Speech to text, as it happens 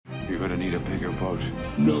You're gonna need a bigger boat.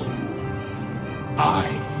 No. I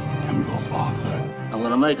am your father. I'm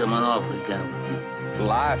gonna make him an offer again.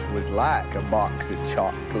 Life was like a box of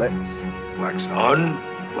chocolates. Wax on,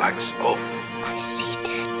 wax off. I see dead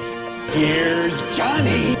people. Here's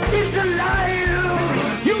Johnny. He's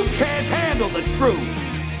alive! You can't handle the truth.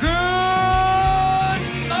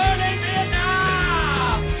 Good morning,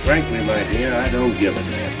 Vietnam! Frankly, my dear, I don't give a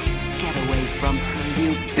damn. Get away from her,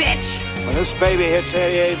 you bitch! When this baby hits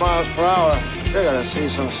 88 miles per hour, you're gonna see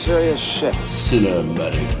some serious shit.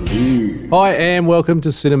 Cinematic Leap. Hi, and welcome to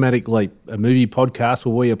Cinematic Leap, a movie podcast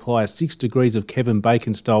where we apply a 6 degrees of Kevin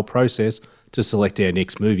Bacon style process to select our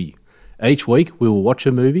next movie. Each week, we will watch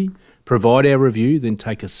a movie, provide our review, then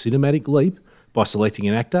take a cinematic leap by selecting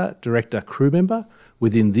an actor, director, crew member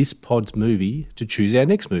within this pod's movie to choose our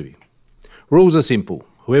next movie. Rules are simple.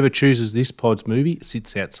 Whoever chooses this pod's movie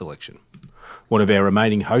sits out selection. One of our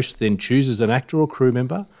remaining hosts then chooses an actor or crew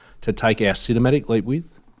member to take our cinematic leap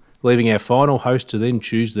with, leaving our final host to then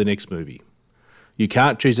choose the next movie. You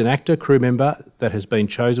can't choose an actor, crew member that has been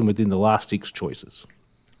chosen within the last 6 choices.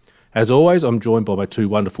 As always, I'm joined by my 2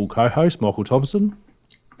 wonderful co-hosts, Michael Thompson.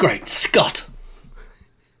 Great Scott.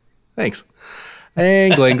 Thanks.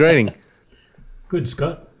 And Glenn Greening. Good,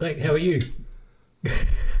 Scott. How are you?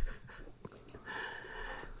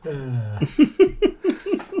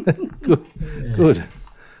 Good.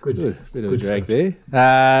 Bit of a drag there.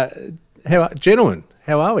 Gentlemen,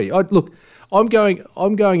 how are we? I'm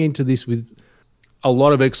going into this with a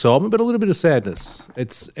lot of excitement, but a little bit of sadness.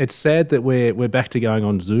 It's sad that we're back to going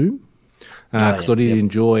on Zoom because I did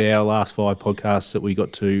enjoy our last 5 podcasts that we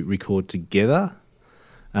got to record together.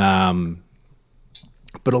 But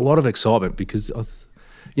a lot of excitement because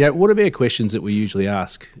one of our questions that we usually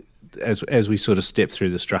ask as we sort of step through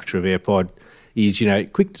the structure of our pod is,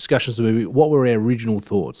 quick discussions of the movie. What were our original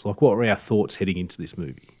thoughts? Like, what were our thoughts heading into this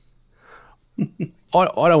movie? I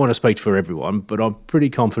don't want to speak for everyone, but I'm pretty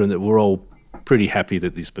confident that we're all pretty happy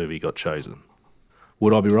that this movie got chosen.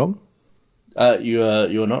 Would I be wrong?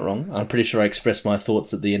 You're not wrong. I'm pretty sure I expressed my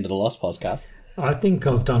thoughts at the end of the last podcast. I think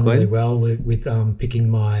I've done really well with picking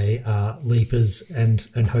my leapers and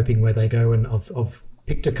hoping where they go, and I've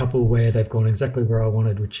picked a couple where they've gone exactly where I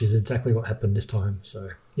wanted, which is exactly what happened this time. So,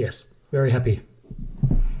 yes, very happy.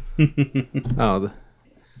 And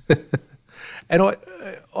I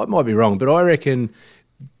might be wrong, but I reckon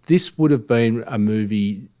this would have been a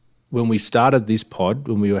movie when we started this pod,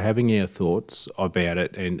 when we were having our thoughts about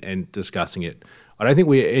it and discussing it. I don't think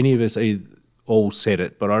any of us all said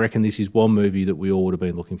it, but I reckon this is one movie that we all would have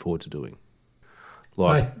been looking forward to doing.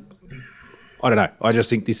 I don't know. I just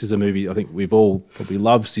think this is a movie I think we've all probably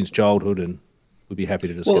loved since childhood and would be happy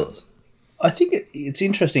to discuss. Well, I think it's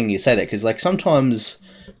interesting you say that because, sometimes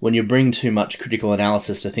when you bring too much critical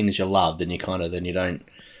analysis to things you love, then you don't,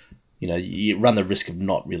 you run the risk of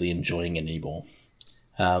not really enjoying it anymore.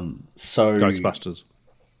 Ghostbusters.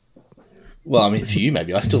 Well, I mean, for you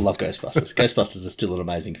maybe. I still love Ghostbusters. Ghostbusters is still an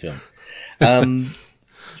amazing film.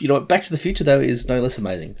 Back to the Future though is no less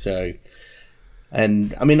amazing. So.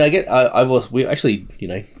 And I mean, I took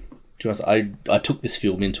this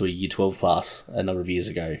film into a Year 12 class a number of years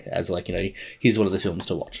ago as here's one of the films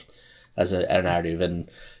to watch as a narrative,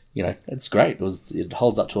 and it's great. It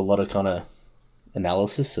holds up to a lot of kind of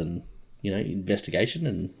analysis and investigation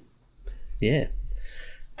and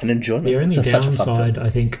enjoyment. The only downside I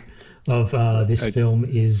think of this film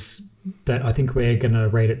is that I think we're going to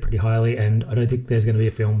rate it pretty highly, and I don't think there's going to be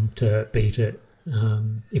a film to beat it.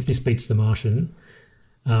 If this beats The Martian,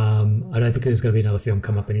 I don't think there's going to be another film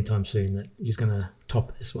come up anytime soon that is going to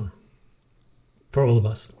top this one for all of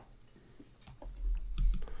us.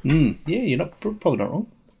 Yeah, you're probably not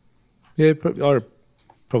wrong. Yeah, I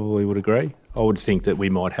probably would agree. I would think that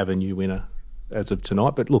we might have a new winner as of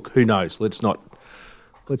tonight, but look, who knows? Let's not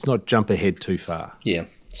jump ahead too far. Yeah,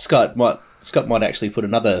 Scott might actually put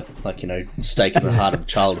another stake in the heart of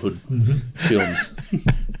childhood films.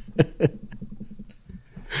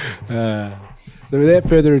 So without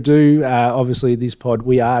further ado, obviously this pod,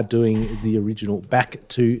 we are doing the original Back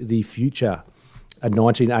to the Future, a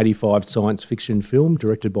 1985 science fiction film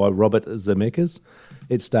directed by Robert Zemeckis.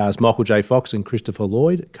 It stars Michael J. Fox and Christopher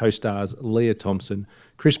Lloyd, co-stars Leah Thompson,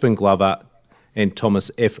 Crispin Glover and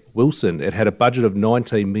Thomas F. Wilson. It had a budget of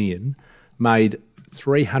 $19 million, made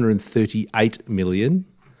 $338 million,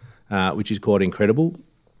 which is quite incredible.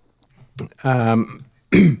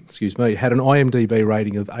 Excuse me, had an IMDb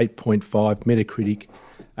rating of 8.5, Metacritic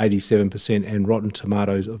 87%, and Rotten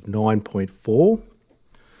Tomatoes of 9.4.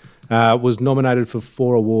 Was nominated for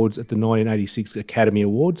 4 awards at the 1986 Academy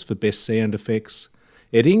Awards for Best Sound Effects,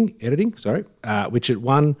 editing, which it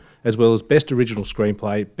won as well as Best Original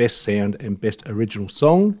Screenplay, Best Sound, and Best Original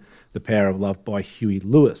Song, The Power of Love by Huey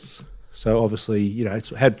Lewis. So obviously, it's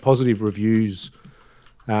had positive reviews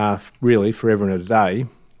really forever and a day.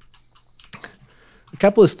 A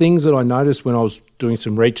couple of things that I noticed when I was doing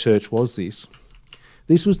some research was this.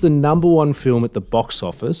 This was the number one film at the box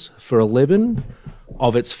office for 11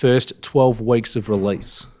 of its first 12 weeks of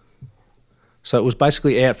release. So it was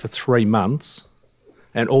basically out for 3 months,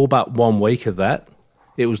 and all but 1 week of that,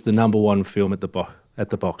 it was the number one film at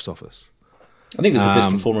the box office. I think it was the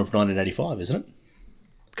best performer of 1985, isn't it?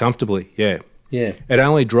 Comfortably, yeah. Yeah. It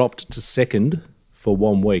only dropped to second for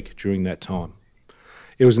 1 week during that time.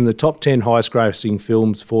 It was in the top 10 highest grossing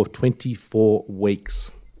films for 24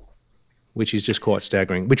 weeks, which is just quite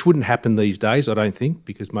staggering, which wouldn't happen these days, I don't think,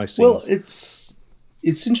 because most things... Well,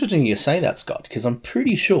 it's interesting you say that, Scott, because I'm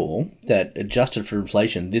pretty sure that, adjusted for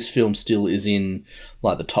inflation, this film still is in,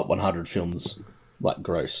 like, the top 100 films, like,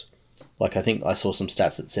 gross. Like, I think I saw some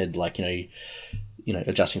stats that said, like,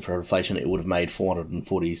 adjusting for inflation, it would have made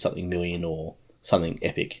 440-something million or something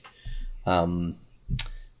epic.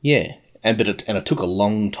 Yeah, and it took a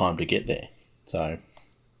long time to get there, so...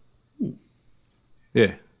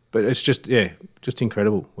 Yeah. But it's just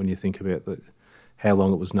incredible when you think about how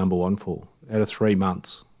long it was number one for. Out of 3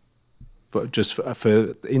 months. For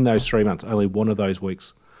in those 3 months, only one of those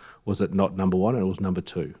weeks was it not number one, and it was number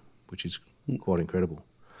two, which is quite incredible.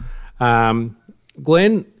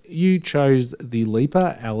 Glenn, you chose The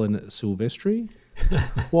Leaper, Alan Silvestri.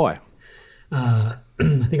 Why? I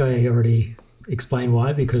think I already explained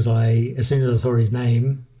why, because as soon as I saw his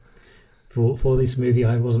name... For this movie,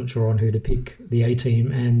 I wasn't sure on who to pick the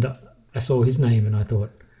A-Team, and I saw his name, and I thought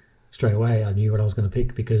straight away I knew what I was going to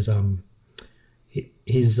pick, because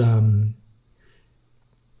he's a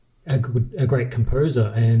great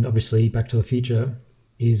composer, and obviously Back to the Future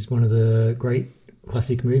is one of the great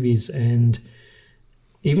classic movies, and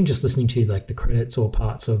even just listening to like the credits or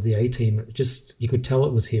parts of the A-Team, you could tell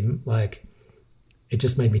it was him. Like, it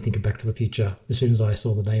just made me think of Back to the Future. As soon as I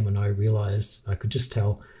saw the name, and I realised I could just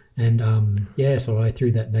tell. And so I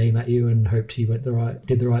threw that name at you and hoped you did the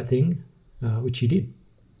right thing, which you did.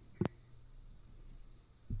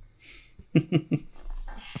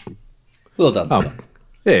 Well done, Scott.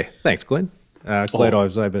 Yeah, thanks, Glenn. Glad I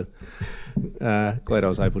was able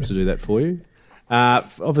to do that for you.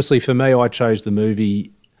 Obviously, for me, I chose the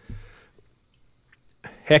movie.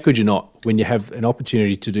 How could you not? When you have an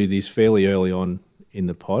opportunity to do this fairly early on in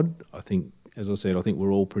the pod, I think. As I said, I think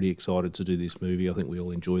we're all pretty excited to do this movie. I think we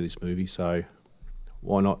all enjoy this movie, so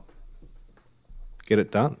why not get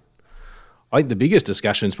it done? I think the biggest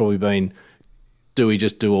discussion's probably been, do we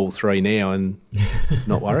just do all three now and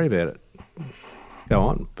not worry about it? Go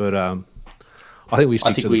on. But I think we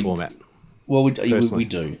stick to the format. Well, we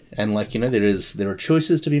do. And, there are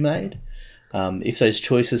choices to be made. If those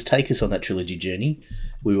choices take us on that trilogy journey,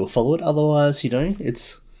 we will follow it. Otherwise,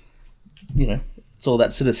 it's all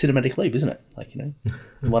that sort of cinematic leap, isn't it?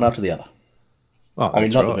 One after the other. Oh, I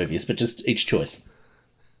mean, not the movies, but just each choice.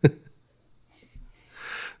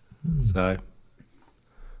 So,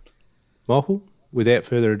 Michael, without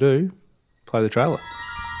further ado, play the trailer.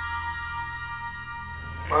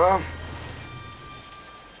 Mom,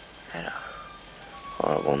 I had a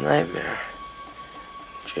horrible nightmare.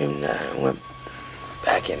 Dreamed that I went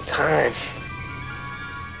back in time.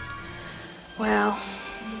 Wow.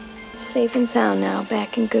 Safe and sound now,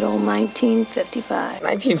 back in good old 1955.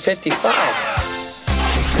 1955?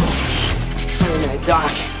 Wait a minute,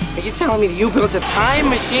 Doc. Are you telling me that you built a time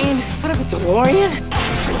machine out of a DeLorean?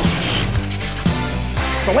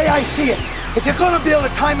 The way I see it, if you're gonna build a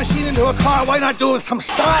time machine into a car, why not do it with some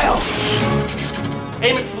style?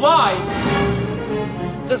 Hey, McFly!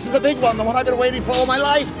 This is a big one, the one I've been waiting for all my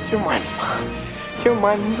life. You're my mom. You're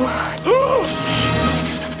my mom.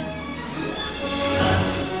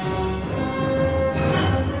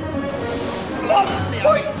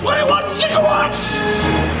 21 gigawatts!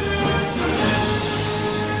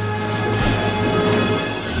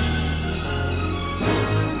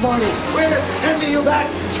 Marty, we're sending you back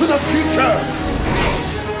to the future!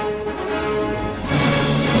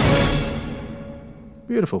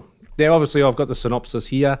 Beautiful. Now, obviously, I've got the synopsis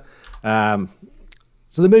here. So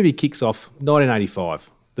the movie kicks off 1985.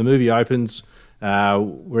 The movie opens.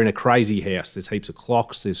 We're in a crazy house. There's heaps of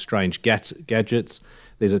clocks. There's strange gadgets.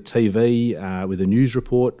 There's a TV with a news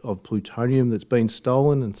report of plutonium that's been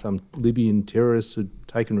stolen, and some Libyan terrorists had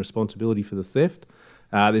taken responsibility for the theft.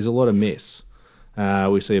 There's a lot of mess.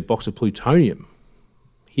 We see a box of plutonium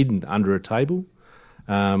hidden under a table.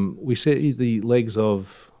 We see the legs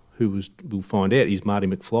of we'll find out is Marty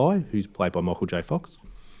McFly, who's played by Michael J. Fox.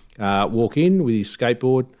 Walk in with his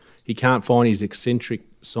skateboard. He can't find his eccentric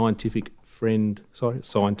scientist friend,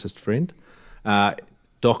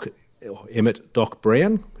 Doc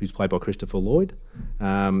Brown, who's played by Christopher Lloyd.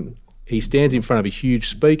 He stands in front of a huge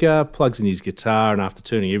speaker, plugs in his guitar, and after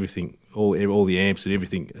turning everything, all the amps and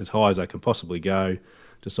everything as high as they can possibly go,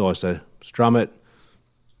 decides to strum it.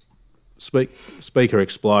 Speaker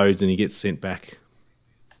explodes and he gets sent back,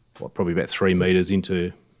 probably about 3 metres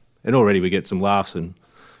into, and already we get some laughs and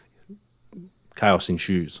chaos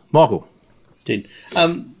ensues. Michael.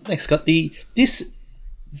 Thanks, Scott. This,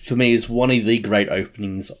 for me, is one of the great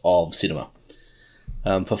openings of cinema.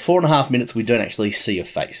 For 4.5 minutes, we don't actually see a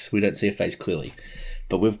face. We don't see a face clearly.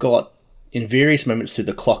 But we've got, in various moments through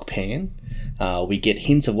the clock pan, we get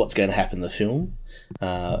hints of what's going to happen in the film.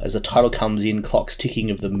 As the title comes in, clock's ticking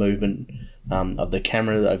of the movement of the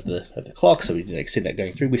camera over the clock, so we see that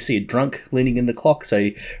going through. We see a drunk leaning in the clock, so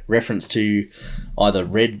reference to either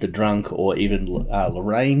Red the drunk or even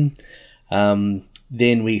Lorraine.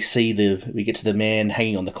 Then we get to the man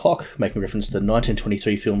hanging on the clock, making reference to the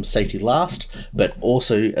 1923 film Safety Last, but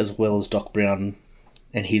also as well as Doc Brown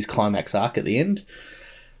and his climax arc at the end.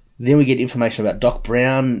 Then we get information about Doc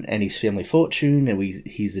Brown and his family fortune and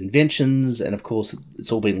his inventions, and of course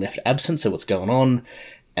it's all been left absent, so what's going on.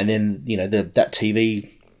 And then, that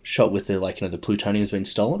TV shot with the plutonium's been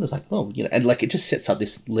stolen. It's like, and it just sets up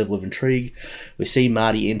this level of intrigue. We see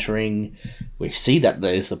Marty entering, we see that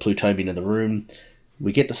there's the plutonium in the room.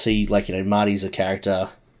 We get to see, Marty's a character,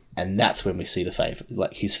 and that's when we see his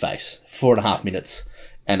face. 4.5 minutes,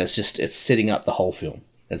 and it's setting up the whole film.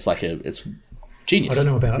 It's genius. I don't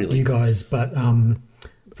know about really. You guys, but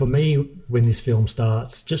for me, when this film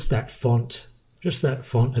starts, just that font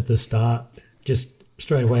at the start, just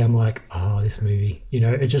straight away I'm like, oh, this movie.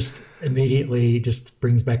 It just immediately just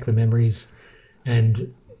brings back the memories.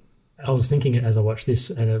 And I was thinking it as I watched this,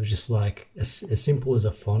 and it was just like, as simple as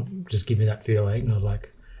a font, just give me that feeling. And I was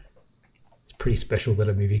like, it's pretty special that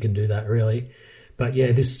a movie can do that, really. But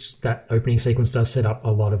yeah, that opening sequence does set up a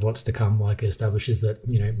lot of what's to come. Like, it establishes that,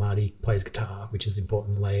 Marty plays guitar, which is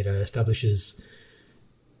important later. It establishes,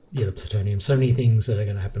 the plutonium. So many things that are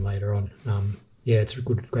going to happen later on. It's a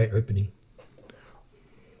great opening.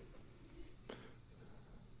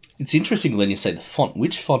 It's interesting, Glenn, you say the font.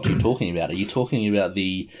 Which font are you talking about? Are you talking about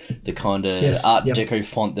the kind of Art Deco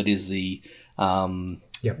font that is the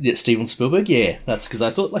Steven Spielberg? Yeah, that's because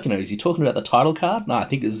I thought, is he talking about the title card? No, I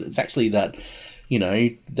think it's actually that,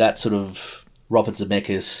 that sort of Robert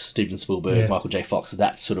Zemeckis, Steven Spielberg, Michael J. Fox,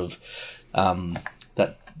 that sort of Art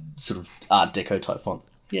Deco type font.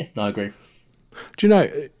 Yeah, no, I agree. Do you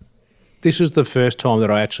know, this was the first time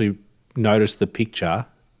that I actually noticed the picture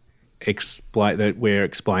where it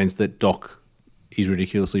explains that Doc is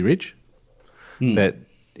ridiculously rich, that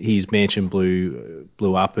his mansion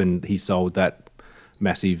blew up and he sold that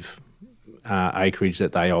massive acreage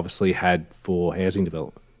that they obviously had for housing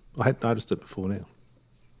development. I had noticed it before now.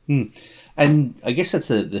 And I guess that's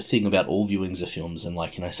the thing about all viewings of films, and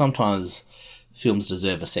sometimes films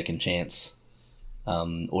deserve a second chance,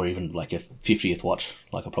 or even a 50th watch,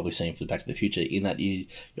 like I've probably seen for Back to the Future, in that you're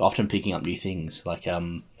often picking up new things,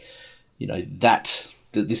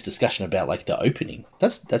 this discussion about the opening,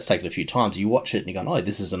 that's taken a few times. You watch it and you go, oh,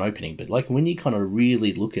 this is an opening, but when you kind of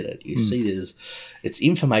really look at it, you see it's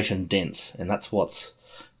information dense, and that's what's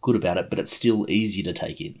good about it, but it's still easy to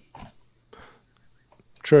take in.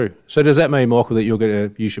 True. So does that mean, Michael, that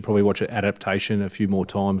you should probably watch an adaptation a few more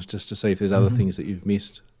times just to see if there's other things that you've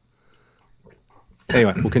missed?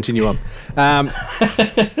 Anyway, we'll continue on.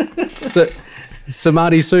 So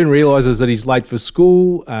Marty soon realises that he's late for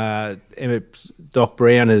school. Doc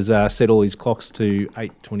Brown has set all his clocks to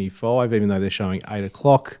 8:25, even though they're showing 8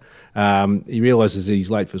 o'clock. He realises that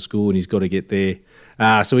he's late for school and he's got to get there.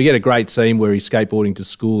 So we get a great scene where he's skateboarding to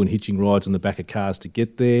school and hitching rides on the back of cars to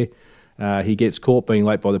get there. He gets caught being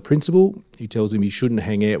late by the principal. He tells him he shouldn't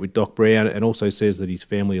hang out with Doc Brown, and also says that his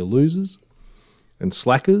family are losers and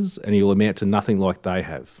slackers, and he will amount to nothing like they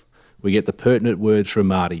have. We get the pertinent words from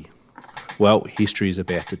Marty. Well, history is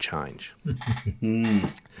about to change.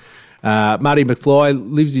 Marty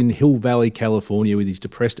McFly lives in Hill Valley, California with his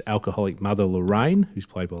depressed alcoholic mother, Lorraine, who's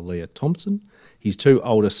played by Leah Thompson, his 2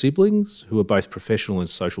 older siblings, who are both professional and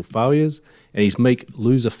social failures, and his meek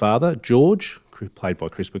loser father, George, played by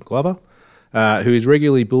Crispin Glover, who is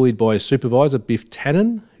regularly bullied by his supervisor, Biff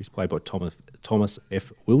Tannen, who's played by Thomas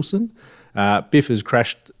F. Wilson. Biff has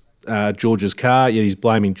crashed George's car, yet he's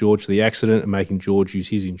blaming George for the accident and making George use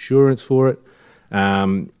his insurance for it.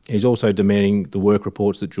 He's also demanding the work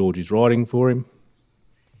reports that George is writing for him.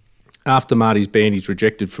 After Marty's band is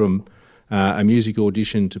rejected from a music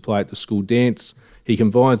audition to play at the school dance, he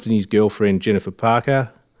confides in his girlfriend, Jennifer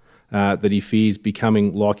Parker, that he fears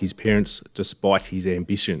becoming like his parents despite his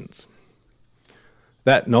ambitions.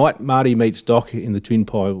 That night, Marty meets Doc in the Twin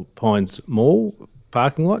Pines Mall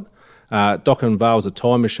parking lot. Doc unveils a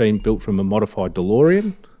time machine built from a modified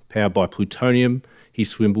DeLorean, powered by plutonium he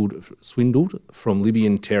swindled from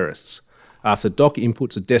Libyan terrorists. After Doc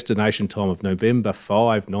inputs a destination time of November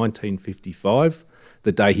 5, 1955,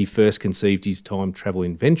 the day he first conceived his time travel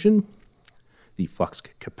invention, the flux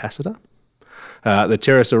capacitor, the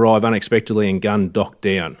terrorists arrive unexpectedly and gun Doc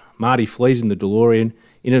down. Marty flees in the DeLorean,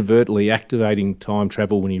 inadvertently activating time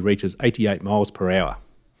travel when he reaches 88 miles per hour,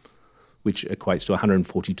 which equates to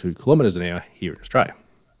 142 kilometres an hour here in Australia.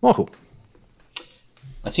 Michael.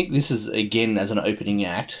 I think this is, again, as an opening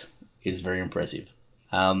act, is very impressive.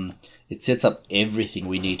 It sets up everything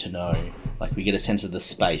we need to know. Like, we get a sense of the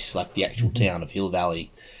space, like the actual town of Hill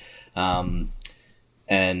Valley. And,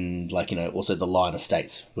 like, you know, also the Lion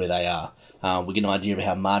Estates, where they are. We get an idea of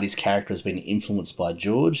how Marty's character has been influenced by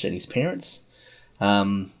George and his parents. You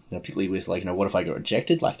know, particularly with, like, you know, what if I get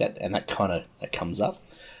rejected? Like that, and that comes up.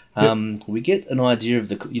 We get an idea of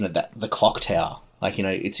the clock tower. Like, you know,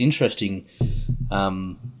 it's interesting.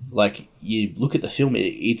 Like, you look at the film,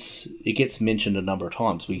 it gets mentioned a number of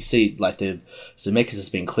times. We see, like, Zemeckis has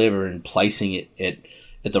been clever in placing it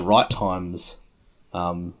at the right times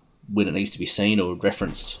when it needs to be seen or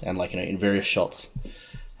referenced, and, like, you know, in various shots,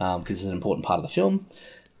 because it's an important part of the film.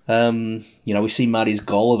 You know, we see Marty's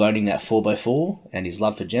goal of owning that 4x4 and his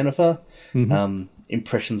love for Jennifer.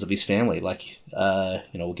 Impressions of his family, like,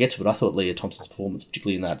 you know, we'll get to it. I thought Leah Thompson's performance,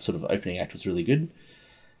 particularly in that sort of opening act, was really good.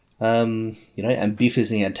 You know, and Biff is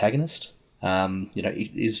the antagonist. You know,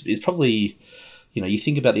 is probably, you know, you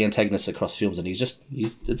think about the antagonists across films, and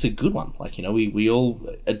it's a good one. Like, you know, we all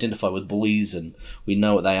identify with bullies, and we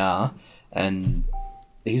know what they are, and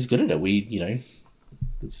he's good at it. You know,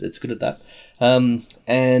 it's good at that.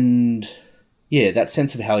 And yeah, that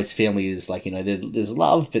sense of how his family is, like, you know, there's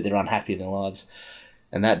love, but they're unhappy in their lives.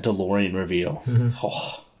 And that DeLorean reveal,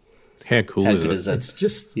 oh, how cool is it? Is that? It's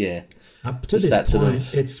just, yeah. Up to this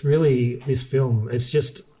point, it's really, this film, it's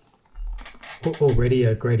just already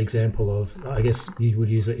a great example of, I guess you would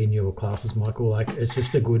use it in your classes, Michael, like, it's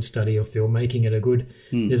just a good study of filmmaking and a good,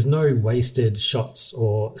 there's no wasted shots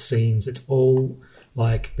or scenes. It's all,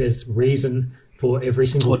 like, there's reason for every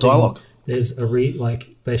single thing. Dialogue. There's like,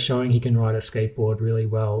 they're showing he can ride a skateboard really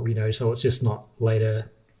well, you know, so it's just not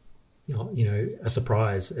later, you know, a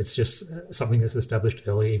surprise. It's just something that's established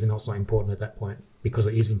early, even though it's not important at that point, because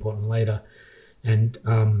it is important later. And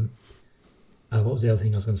what was the other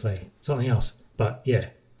thing I was going to say? Something else. But yeah,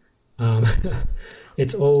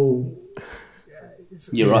 it's all.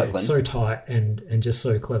 You're right, Glenn. It's so tight and just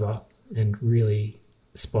so clever and really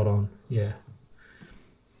spot on. Yeah.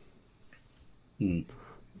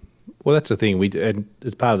 Well, that's the thing. And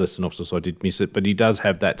as part of the synopsis, I did miss it, but he does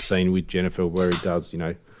have that scene with Jennifer where he does, you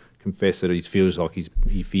know, confess that he feels like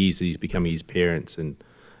he fears that he's becoming his parents, and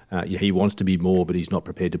he wants to be more, but he's not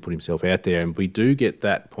prepared to put himself out there. And we do get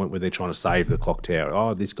that point where they're trying to save the clock tower.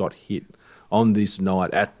 Oh, this got hit on this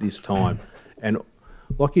night at this time, and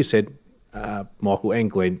like you said, Michael and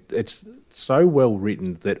Glenn, it's so well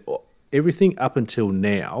written that everything up until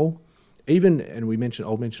now, even, and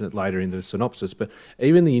I'll mention it later in the synopsis, but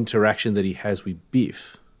even the interaction that he has with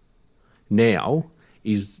Biff now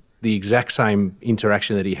is the exact same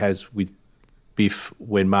interaction that he has with Biff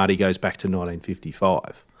when Marty goes back to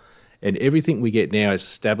 1955. And everything we get now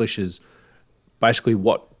establishes basically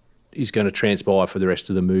what is going to transpire for the rest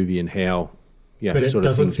of the movie and how, yeah, but it sort of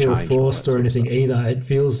doesn't feel forced or anything stuff. either. It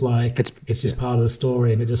feels like it's just part of the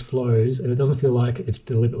story, and it just flows, and it doesn't feel like it's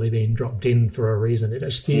deliberately being dropped in for a reason. It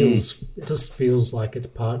just feels like it's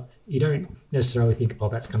part. You don't necessarily think, oh,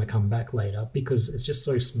 that's going to come back later, because it's just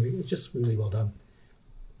so smooth. It's just really well done.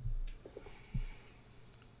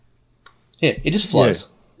 Yeah, it just flows.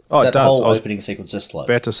 Yeah. Oh, it does. The whole opening sequence just flows.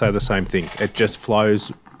 About to say the same thing. It just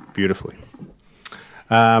flows beautifully.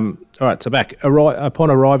 All right, so back. Upon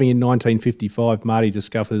arriving in 1955, Marty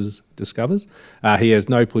discovers he has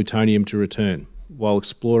no plutonium to return. While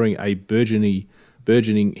exploring a burgeoning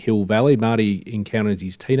Hill Valley, Marty encounters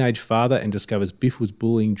his teenage father and discovers Biff was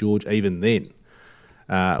bullying George even then.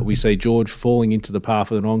 We see George falling into the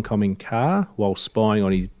path of an oncoming car while spying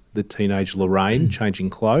on the teenage Lorraine changing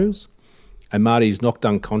clothes, and Marty is knocked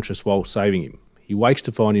unconscious while saving him. He wakes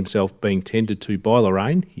to find himself being tended to by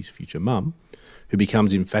Lorraine, his future mum, who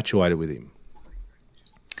becomes infatuated with him.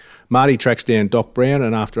 Marty tracks down Doc Brown,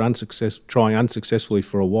 and after trying unsuccessfully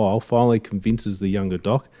for a while, finally convinces the younger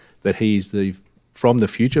Doc that he is the from the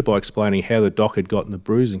future by explaining how the Doc had gotten the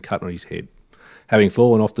bruise and cut on his head, having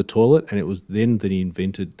fallen off the toilet, and it was then that he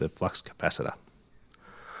invented the flux capacitor.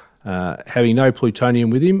 Having no plutonium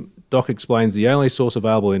with him, Doc explains the only source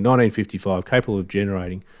available in 1955 capable of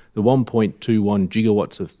generating the 1.21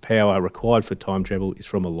 gigawatts of power required for time travel is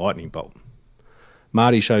from a lightning bolt.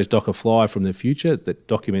 Marty shows Doc a flyer from the future that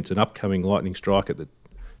documents an upcoming lightning strike at the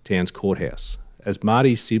town's courthouse. As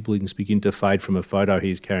Marty's siblings begin to fade from a photo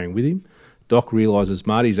he is carrying with him, Doc realises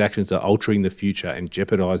Marty's actions are altering the future and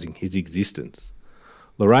jeopardising his existence.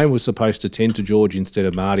 Lorraine was supposed to tend to George instead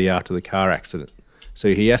of Marty after the car accident,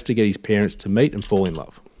 so he has to get his parents to meet and fall in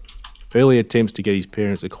love. Early attempts to get his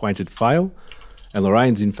parents acquainted fail, and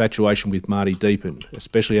Lorraine's infatuation with Marty deepen,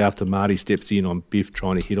 especially after Marty steps in on Biff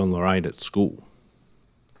trying to hit on Lorraine at school.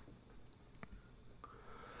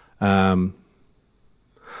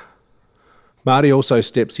 Marty also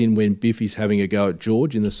steps in when Biff is having a go at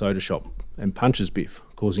George in the soda shop and punches Biff,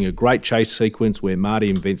 causing a great chase sequence where Marty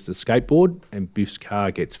invents the skateboard and Biff's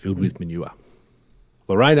car gets filled with manure.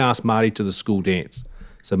 Lorraine asks Marty to the school dance,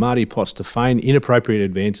 so Marty plots to feign inappropriate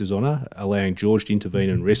advances on her, allowing George to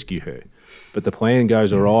intervene and rescue her. But the plan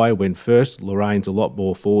goes awry when first, Lorraine's a lot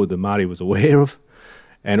more forward than Marty was aware of,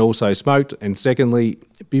 and also smoked, and secondly,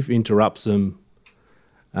 Biff interrupts them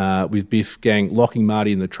with Biff gang locking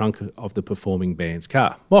Marty in the trunk of the performing band's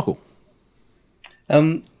car. Michael?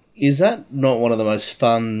 Is that not one of the most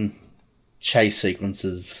fun chase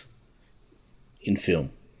sequences in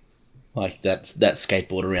film? Like that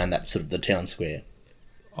skateboard around that sort of the town square.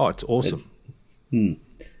 Oh, it's awesome. And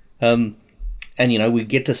we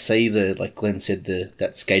get to see the, like Glenn said,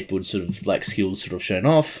 that skateboard sort of like skills sort of shown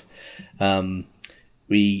off.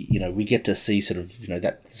 We get to see sort of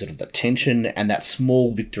that sort of the tension and that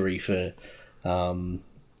small victory for Marty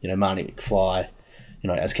McFly,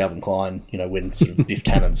 as Calvin Klein, when sort of Biff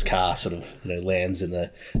Tannen's car sort of lands in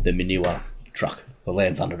the manure truck or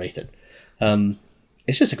lands underneath it.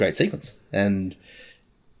 It's just a great sequence, and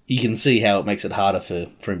you can see how it makes it harder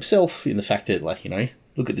for himself in the fact that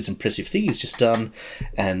look at this impressive thing he's just done,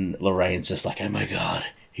 and Lorraine's just like, oh my god,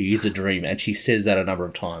 he is a dream, and she says that a number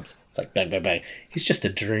of times. It's like bang bang bang, he's just a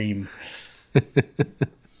dream.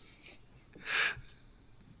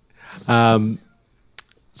 So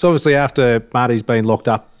obviously after Marty's been locked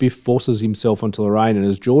up, Biff forces himself onto Lorraine, and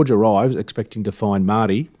as George arrives expecting to find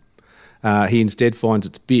Marty, he instead finds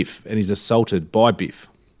it's Biff and is assaulted by Biff.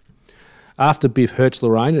 After Biff hurts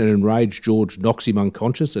Lorraine, an enraged George knocks him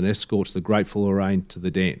unconscious and escorts the grateful Lorraine to the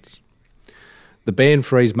dance. The band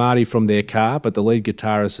frees Marty from their car, but the lead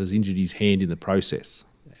guitarist has injured his hand in the process,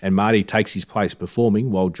 and Marty takes his place performing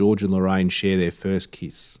while George and Lorraine share their first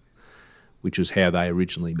kiss, which was how they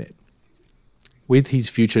originally met. With his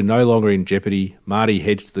future no longer in jeopardy, Marty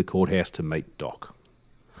heads to the courthouse to meet Doc.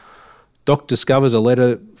 Doc discovers a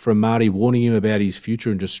letter from Marty warning him about his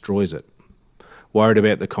future and destroys it, worried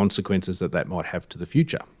about the consequences that might have to the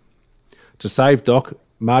future. To save Doc,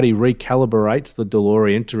 Marty recalibrates the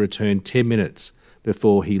DeLorean to return 10 minutes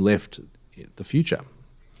before he left the future.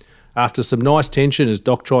 After some nice tension as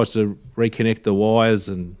Doc tries to reconnect the wires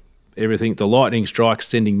and everything, the lightning strikes,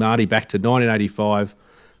 sending Marty back to 1985,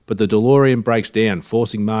 but the DeLorean breaks down,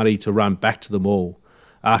 forcing Marty to run back to the mall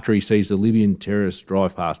after he sees the Libyan terrorists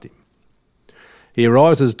drive past him. He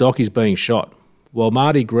arrives as Doc is being shot. While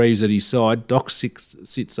Marty grieves at his side, Doc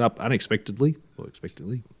sits up unexpectedly,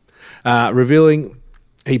 revealing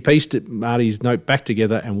he pieced Marty's note back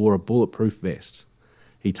together and wore a bulletproof vest.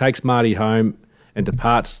 He takes Marty home and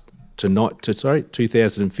departs to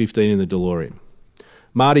 2015 in the DeLorean.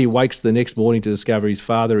 Marty wakes the next morning to discover his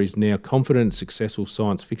father is now confident and successful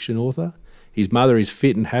science fiction author. His mother is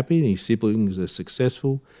fit and happy, and his siblings are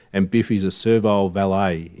successful, and Biff is a servile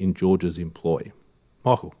valet in George's employ.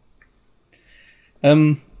 Michael?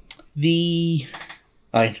 That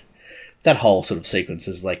whole sort of sequence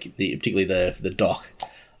is like particularly the Doc.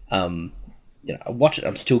 I watch it.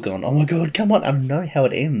 I'm still going, oh my god, come on! I know how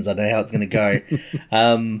it ends. I know how it's going to go.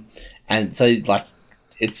 And so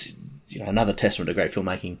it's another testament to great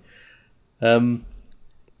filmmaking. I've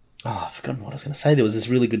forgotten what I was going to say. There was this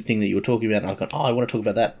really good thing that you were talking about, and I've gone, I want to talk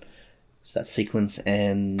about that. It's that sequence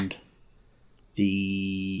and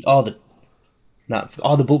the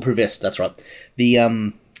bulletproof vest. That's right.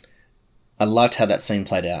 I liked how that scene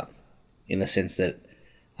played out, in the sense that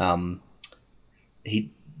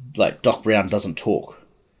Doc Brown doesn't talk.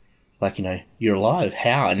 You're alive.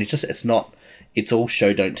 How? And it's all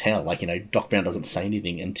show don't tell. Doc Brown doesn't say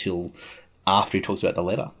anything until after he talks about the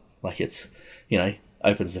letter.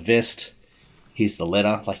 Opens the vest, here's the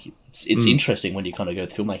letter. Like it's interesting when you kind of go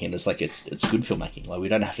filmmaking. It's like it's good filmmaking. Like we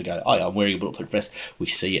don't have to go, oh, I'm wearing a bulletproof vest. We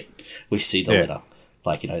see it. We see the letter.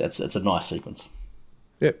 Like, it's a nice sequence.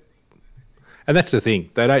 Yep. And that's the thing.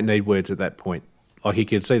 They don't need words at that point. Like you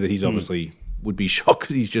can see that he's obviously would be shocked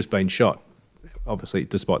because he's just been shot. Obviously,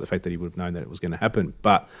 despite the fact that he would have known that it was going to happen.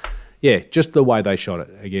 But yeah, just the way they shot it.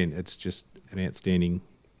 Again, it's just an outstanding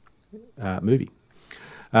movie.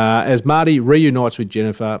 As Marty reunites with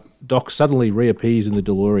Jennifer, Doc suddenly reappears in the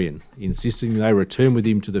DeLorean, insisting they return with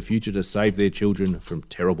him to the future to save their children from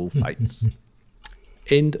terrible fates.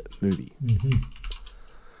 End movie.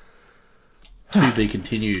 To be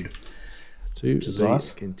continued. To which is be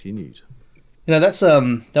nice. Continued. That's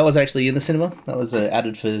that was actually in the cinema. That was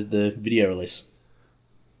added for the video release.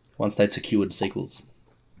 Once they'd secured sequels.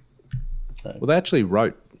 So. Well, they actually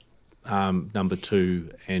wrote number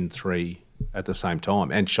 2 and 3 at the same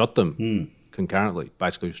time and shot them concurrently,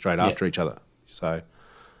 basically straight after each other. So,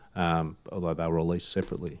 although they were released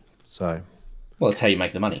separately. So, well, that's how you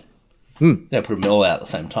make the money. You don't put them all out at the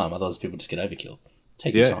same time, otherwise people just get overkill.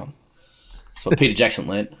 Take your time. That's what Peter Jackson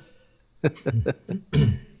learnt.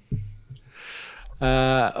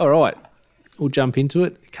 All right, we'll jump into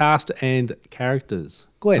it. Cast and characters.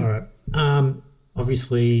 Glenn. All right.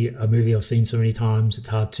 Obviously, a movie I've seen so many times, it's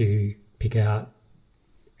hard to pick out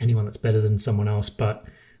anyone that's better than someone else. But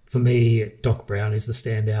for me, Doc Brown is the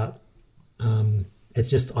standout. It's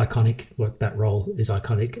just iconic. Like, that role is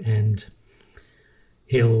iconic, and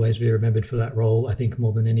he'll always be remembered for that role, I think,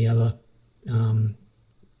 more than any other.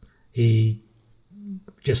 He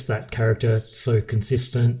just that character, so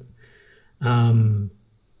consistent. One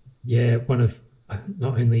of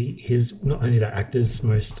not only that actor's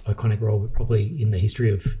most iconic role, but probably in the history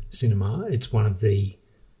of cinema, it's one of the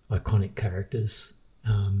iconic characters.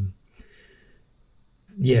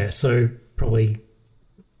 So probably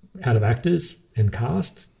out of actors and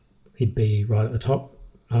cast, he'd be right at the top.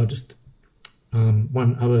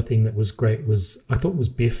 One other thing that was great was I thought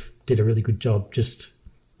Biff did a really good job just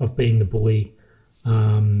of being the bully,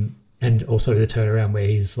 and also the turnaround where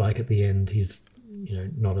he's like at the end he's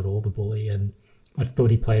not at all the bully, and I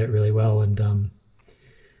thought he played it really well, and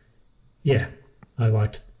I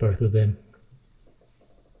liked both of them.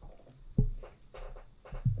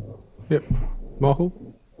 Yep.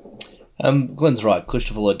 Michael? Glenn's right.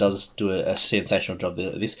 Christopher Lloyd does do a sensational job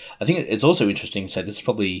there. This, I think it's also interesting to say this is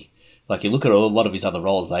probably, like, you look at a lot of his other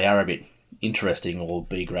roles, they are a bit interesting or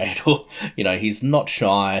B-grade, or, he's not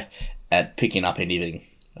shy at picking up anything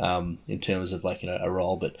in terms of, like, a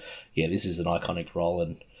role. But, yeah, this is an iconic role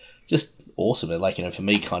and just awesome. And, like, for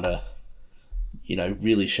me, kind of,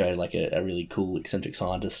 really showed, like, a really cool, eccentric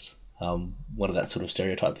scientist. One of that sort of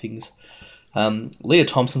stereotype things. Leah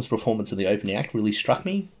Thompson's performance in the opening act really struck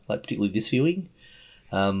me, like particularly this viewing.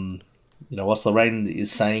 Whilst Lorraine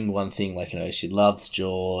is saying one thing, like, she loves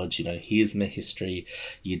George, here's my history,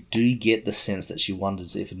 you do get the sense that she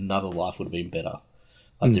wonders if another life would have been better.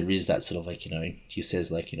 Like, there is that sort of, like, she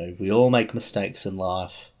says, like, we all make mistakes in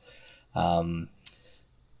life. Then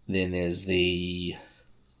there's the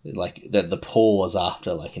pause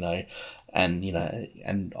after, like,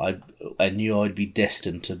 and I knew I'd be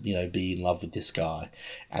destined to, be in love with this guy.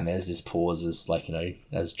 And there's this pause as, like,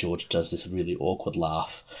 as George does this really awkward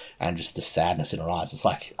laugh and just the sadness in her eyes. It's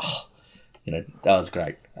like, that was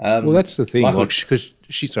great. Well, that's the thing, because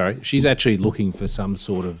she's actually looking for some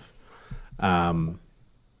sort of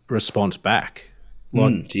response back.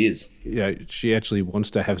 Like, she is. She actually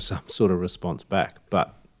wants to have some sort of response back,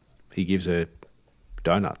 but he gives her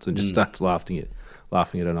donuts and just starts laughing at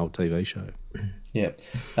an old TV show. Yeah.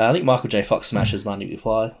 I think Michael J. Fox smashes Marty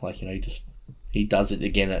McFly. Like, he does it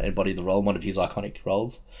again, embody the role, one of his iconic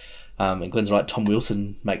roles. And Glenn's right, Tom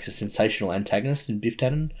Wilson makes a sensational antagonist in Biff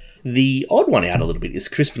Tannen. The odd one out a little bit is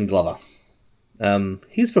Crispin Glover.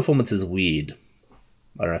 His performance is weird.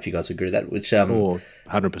 I don't know if you guys would agree with that, which... 100%.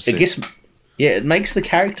 I guess, it makes the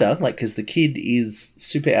character, like, because the kid is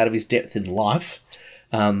super out of his depth in life,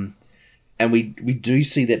 and we do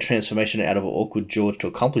see that transformation out of awkward George to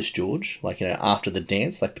accomplished George, like, after the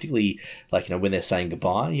dance, like, particularly, like, when they're saying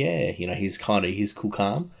goodbye, he's cool,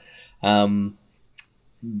 calm. And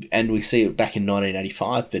we see it back in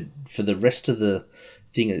 1985, but for the rest of the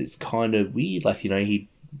thing, it's kind of weird, like, he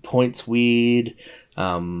points weird,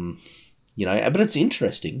 but it's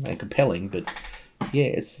interesting and compelling, but, yeah,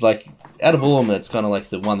 it's, like, out of all of them, it's kind of, like,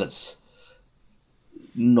 the one that's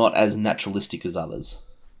not as naturalistic as others.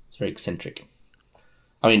 It's very eccentric.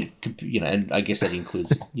 I mean, and I guess that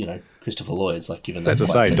includes, Christopher Lloyd's, like, given that's a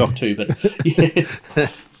say, Doc too, but yeah.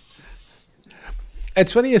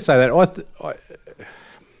 It's funny you say that.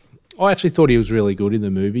 I actually thought he was really good in the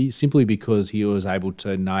movie simply because he was able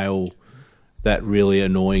to nail that really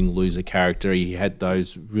annoying loser character. He had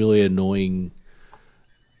those really annoying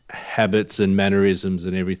habits and mannerisms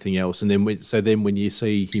and everything else. And then when you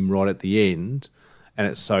see him right at the end and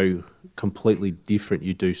it's so completely different,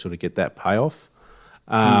 you do sort of get that payoff.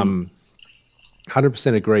 100%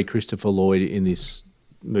 agree. Christopher Lloyd in this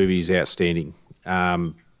movie is outstanding.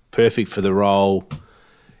 Perfect for the role.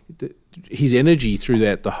 His energy through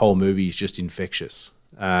the whole movie is just infectious.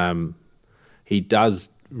 He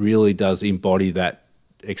really does embody that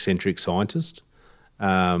eccentric scientist.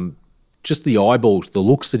 Just the eyeballs, the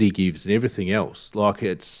looks that he gives and everything else. I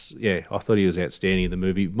thought he was outstanding in the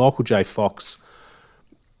movie. Michael J. Fox,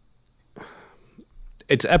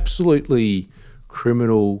 it's absolutely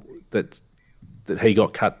criminal that he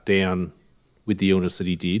got cut down with the illness that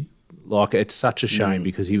he did. It's such a shame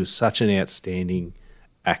because he was such an outstanding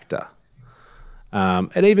actor.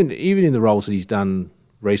 And even in the roles that he's done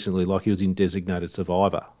recently, like he was in Designated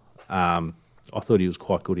Survivor, I thought he was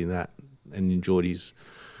quite good in that and enjoyed his...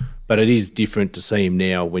 But it is different to see him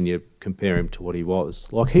now when you compare him to what he was.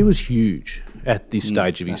 He was huge at this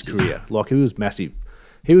stage of his career. He was massive.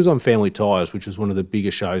 He was on Family Ties, which was one of the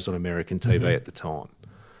biggest shows on American TV at the time.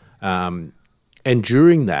 And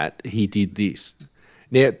during that, he did this.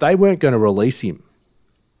 Now, they weren't going to release him.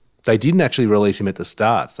 They didn't actually release him at the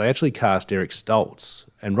start. They actually cast Eric Stoltz.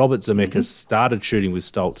 And Robert Zemeckis started shooting with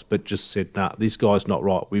Stoltz, but just said, nah, this guy's not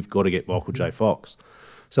right. We've got to get Michael J. Fox.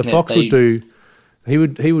 So Fox would do... He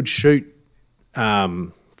would shoot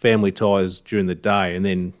Family Ties during the day and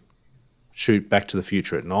then shoot Back to the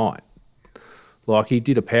Future at night. He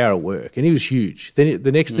did a power of work, and he was huge. Then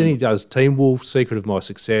the next thing he does, Teen Wolf, Secret of My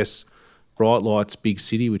Success, Bright Lights, Big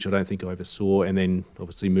City, which I don't think I ever saw, and then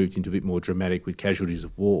obviously moved into a bit more dramatic with Casualties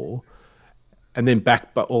of War, and then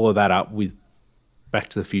backed all of that up with Back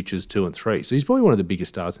to the Futures 2 and 3. So he's probably one of the biggest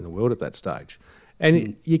stars in the world at that stage.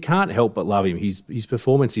 And you can't help but love him. His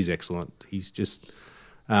performance is excellent. He's just...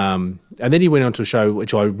 and then he went on to a show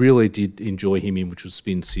which I really did enjoy him in, which was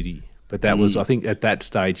Spin City. But that was, I think, at that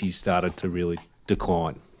stage he started to really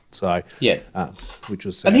decline. So which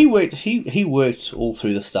was sad. And he worked all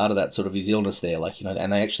through the start of that sort of his illness there,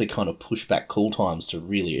 and they actually kind of pushed back call times to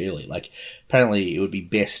really early. Apparently it would be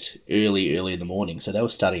best early in the morning. So they were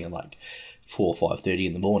starting at 4 or 5:30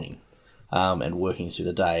 in the morning. And working through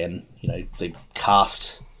the day, and the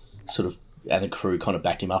cast sort of and the crew kind of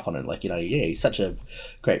backed him up on it. He's such a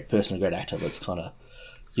great person, a great actor. Let's kind of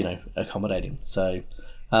accommodate him. So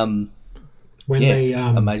amazing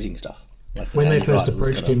stuff. When they first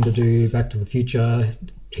approached him to do Back to the Future,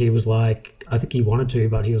 he was like, I think he wanted to,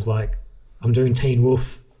 but he was like, I'm doing Teen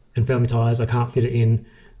Wolf and Family Ties. I can't fit it in.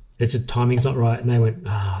 Timing's not right. And they went,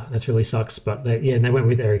 that really sucks. But and they went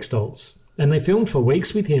with Eric Stoltz. And they filmed for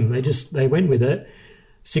weeks with him. They went with it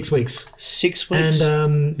 6 weeks. 6 weeks.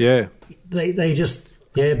 And they just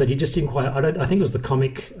but he just didn't quite. I think it was the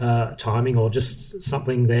comic timing or just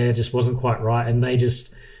something there just wasn't quite right. And they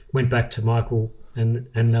just went back to Michael and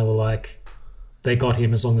they were like, they got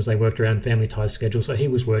him as long as they worked around Family Ties schedule. So he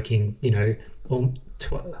was working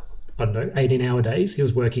 18-hour days. He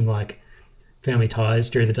was working Family Ties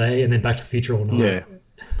during the day and then Back to the Future all night.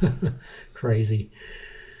 Yeah, crazy.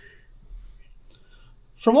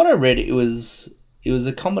 From what I read, it was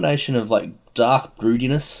a combination of dark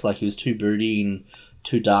broodiness, he was too broody and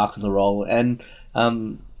too dark in the role, and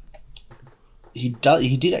he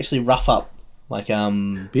did actually rough up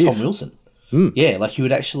Tom Wilson. Yeah, he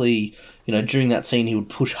would actually during that scene he would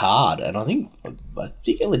push hard, and I think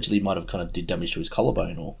allegedly might have kind of did damage to his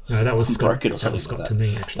collarbone or no, that was broke it or something Scott like to that.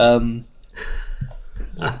 Me actually.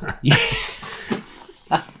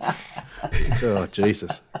 Oh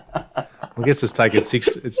Jesus. I guess it's taken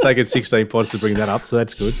 16 pods to bring that up, so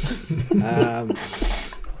that's good.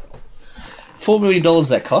 $4 million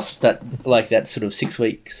that cost, that sort of 6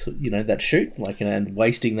 weeks, that shoot, and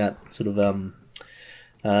wasting that sort of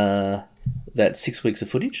that 6 weeks of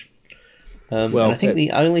footage. And I think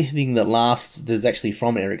the only thing that there's actually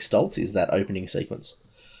from Eric Stoltz is that opening sequence.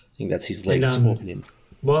 I think that's his legs walking in.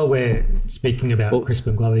 While we're speaking about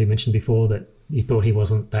Crispin Glover, you mentioned before that you thought he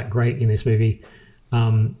wasn't that great in this movie.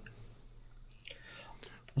 I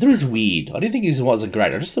thought it was weird. I didn't think it wasn't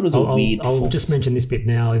great. I just thought it was a weird performance. I'll just mention this bit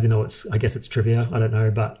now, even though I guess it's trivia. I don't know,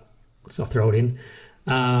 but I'll throw it in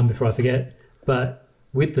before I forget. But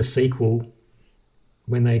with the sequel,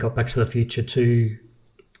 when they got Back to the Future 2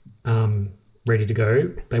 ready to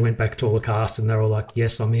go, they went back to all the cast and they were all like,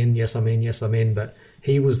 yes, I'm in, yes, I'm in, yes, I'm in. But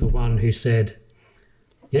he was the one who said,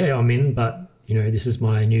 yeah, I'm in, but, this is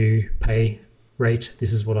my new pay rate.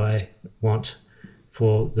 This is what I want.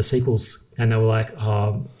 for the sequels, and they were like,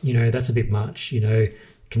 "Oh, that's a bit much.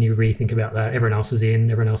 Can you rethink about that? Everyone else is in.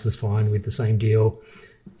 Everyone else is fine with the same deal.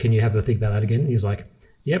 Can you have a think about that again?" He was like,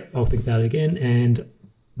 "Yep, I'll think about it again." And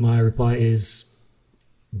my reply is,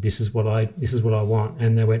 this is what I want.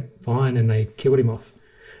 And they went, fine, and they killed him off.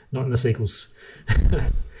 Not in the sequels.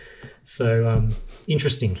 So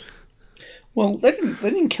interesting. Well, they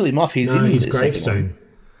didn't kill him off. He's in his the gravestone.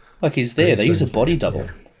 Like, he's there. They use a body double.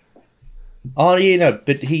 Yeah. Oh yeah, no,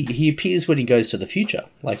 but he appears when he goes to the future.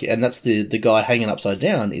 Like, and that's the guy hanging upside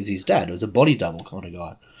down is his dad. It was a body double kind of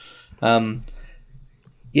guy.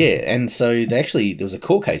 Yeah, and so there was a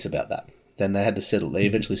court case about that. Then they had to settle. They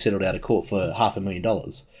eventually settled out of court for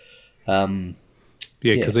 $500,000.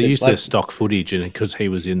 Yeah, because they used their stock footage, and because he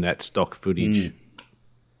was in that stock footage,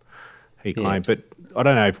 he claimed. But I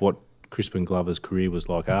don't know what Crispin Glover's career was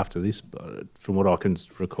like after this, but from what I can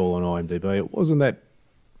recall on IMDb, it wasn't that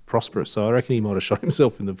prosperous. So I reckon he might have shot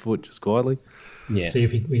himself in the foot just quietly. Yeah. See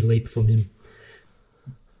if we leap from him.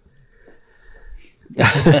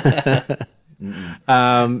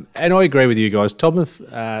 And I agree with you guys. Thomas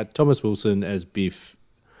Wilson as Biff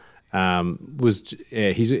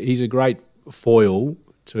he's a great foil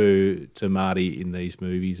to Marty in these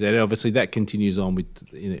movies, and obviously that continues on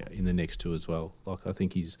in the next two as well. Like, I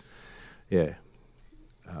think I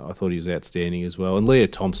thought he was outstanding as well. And Leah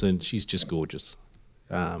Thompson, she's just gorgeous,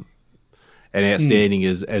 and outstanding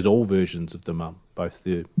as all versions of the mum, both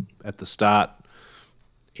at the start,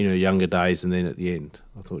 in her younger days, and then at the end.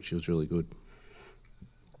 I thought she was really good.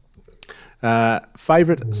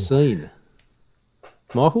 Favourite scene?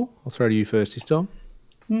 Michael, I'll throw to you first this time.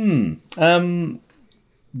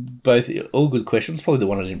 Both, all good questions. Probably the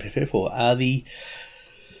one I didn't prepare for are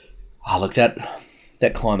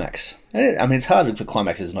that climax. I mean, it's hard for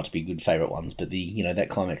climaxes not to be good favourite ones, but that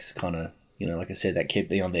climax kind of, like I said, that kept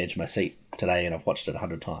me on the edge of my seat today, and I've watched it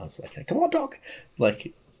 100 times. Like, come on, Doc,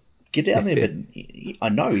 like, get down there. But I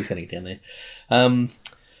know he's going to get down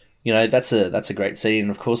there. That's a great scene.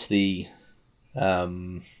 And of course, the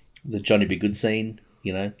Johnny Be Good scene.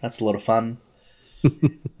 That's a lot of fun.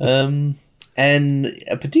 And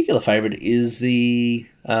a particular favourite is the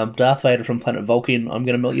Darth Vader from Planet Vulcan, "I'm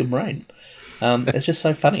going to melt your brain." It's just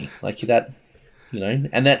so funny, like that, and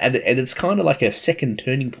it's kind of like a second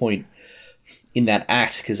turning point in that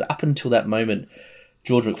act, because up until that moment,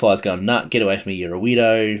 George McFly's going, "Nah, get away from me, you're a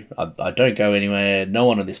weirdo. I don't go anywhere. No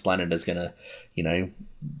one on this planet is going to,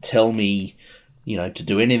 tell me, to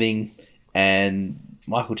do anything." And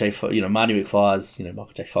Marty McFly's,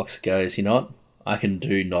 Michael J. Fox goes, "You know what? I can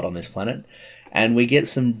do not on this planet." And we get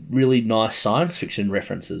some really nice science fiction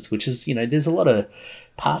references, which is, there's a lot of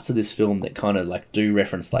parts of this film that kind of like do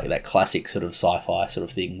reference like that classic sort of sci-fi sort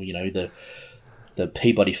of thing, the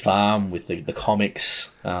Peabody Farm with the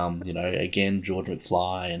comics, again, George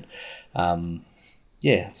McFly, and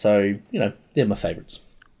so, they're my favourites.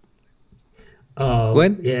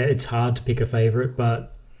 Glenn? Yeah, it's hard to pick a favourite,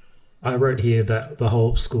 but I wrote here that the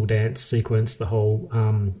whole school dance sequence, the whole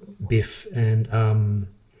Biff and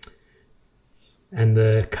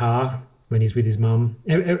the car when he's with his mum,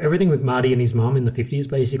 everything with Marty and his mum in the 50s,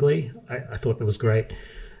 basically, I thought that was great.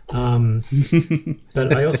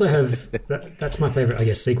 But I also have, that's my favourite, I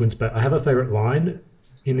guess, sequence, but I have a favourite line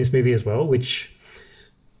in this movie as well, which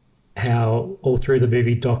how all through the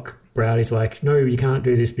movie Doc Brown is like, "No, you can't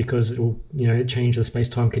do this because it will, change the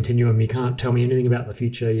space-time continuum. You can't tell me anything about the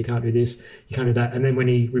future. You can't do this. You can't do that." And then when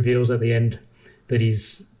he reveals at the end that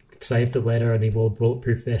he's saved the letter and he wore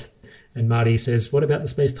bulletproof vest, and Marty says, "What about the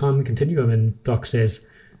space-time continuum?" And Doc says,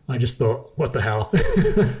 "I just thought, what the hell?"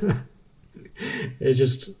 It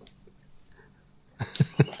just...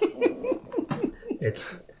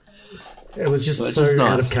 It was just so nice.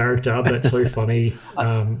 Out of character, but so funny.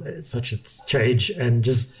 It's such a change, and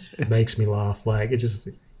just makes me laugh. Like, it's just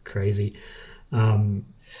crazy. Yeah.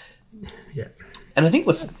 And I think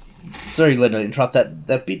sorry, Glenn, to interrupt,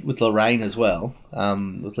 that bit with Lorraine as well,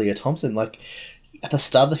 with Leah Thompson, like, at the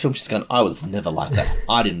start of the film, she's going, "I was never like that.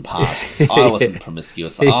 I didn't park. I wasn't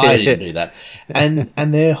promiscuous. I didn't do that."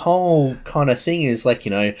 And their whole kind of thing is like,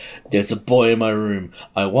 there's a boy in my room.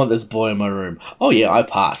 I want this boy in my room. Oh yeah, I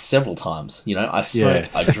parked several times. I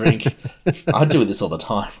smoke, I drink. I do this all the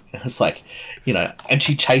time. It's like, and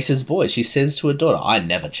she chases boys. She says to her daughter, "I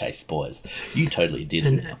never chased boys. You totally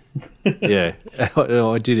did." Yeah,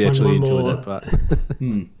 I did actually enjoy that part.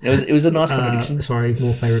 It was a nice contradiction. Sorry,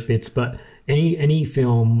 more favourite bits, but any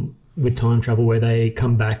film with time travel where they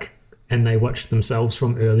come back and they watch themselves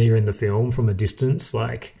from earlier in the film from a distance,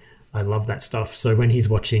 like, I love that stuff. So when he's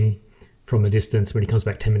watching from a distance, when he comes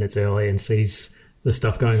back 10 minutes early and sees the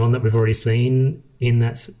stuff going on that we've already seen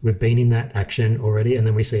we've been in that action already, and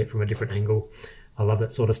then we see it from a different angle. I love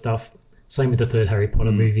that sort of stuff. Same with the third Harry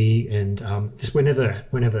Potter movie, and just whenever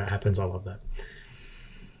that happens, I love that.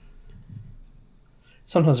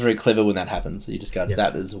 Sometimes very clever when that happens. You just go,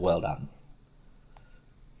 that is well done.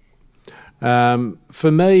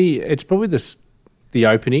 For me, it's probably the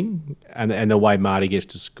opening and the way Marty gets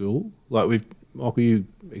to school. Like Michael, you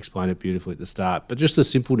explained it beautifully at the start, but just the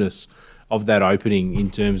simpleness of that opening in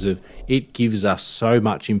terms of it gives us so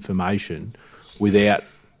much information without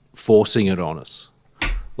forcing it on us.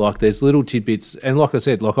 Like there's little tidbits, and like I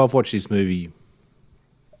said, like I've watched this movie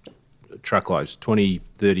truckloads, 20,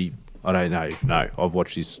 30, I don't know. No, I've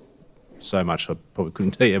watched this so much I probably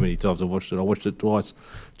couldn't tell you how many times I've watched it. I watched it twice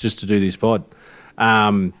just to do this pod.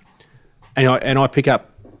 And I pick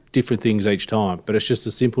up different things each time, but it's just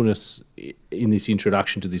the simpleness in this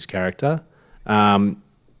introduction to this character. And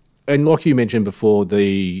like you mentioned before,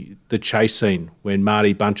 the chase scene when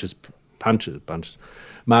Marty punches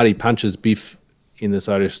Biff in the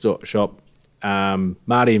soda shop.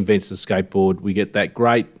 Marty invents the skateboard. We get that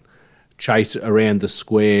great chase around the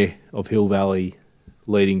square of Hill Valley,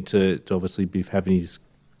 leading to obviously Biff having his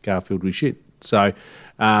car filled with shit. So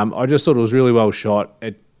I just thought it was really well shot.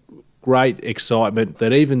 Great excitement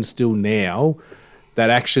that even still now, that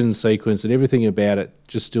action sequence and everything about it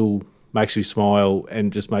just still makes me smile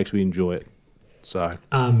and just makes me enjoy it. So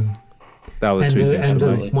that were the two things.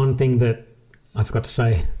 And one thing that I forgot to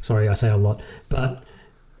say, sorry, I say a lot, but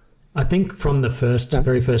I think from the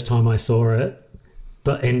very first time I saw it,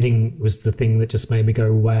 the ending was the thing that just made me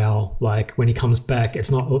go, wow. Like when he comes back, it's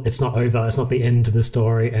not over. It's not the end of the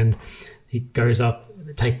story. And he goes up,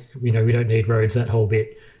 we don't need roads, that whole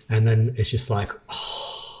bit. And then it's just like,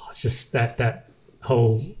 it's just that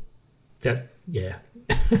whole, yeah.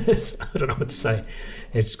 I don't know what to say.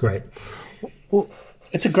 It's great. Well,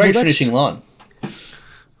 it's a great finishing line.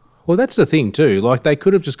 Well, that's the thing too. Like they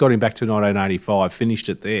could have just got him back to 1985, finished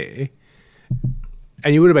it there,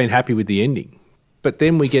 and you would have been happy with the ending. But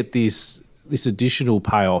then we get this additional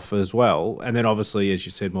payoff as well, and then obviously, as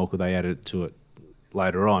you said, Michael, they added to it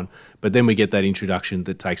later on. But then we get that introduction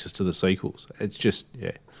that takes us to the sequels. It's just,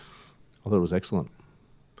 I thought it was excellent.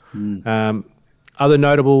 Other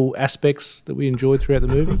notable aspects that we enjoyed throughout the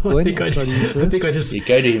movie? Glenn, You go to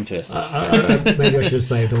him first. Maybe I should have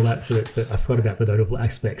saved all that for it, but I forgot about the notable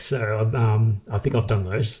aspects. So I think I've done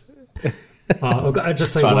those. I'll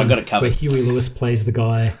just say one where Huey Lewis plays the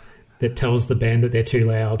guy that tells the band that they're too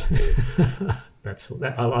loud.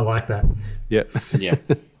 I like that. Yeah. Yeah.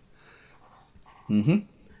 That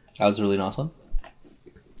was a really nice one.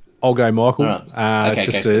 I'll go, Michael. Right.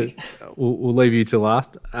 Okay, we'll leave you to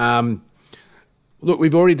last. Look,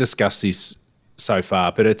 we've already discussed this so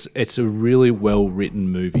far, but it's a really well written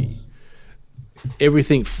movie.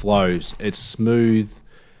 Everything flows. It's smooth.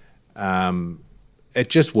 It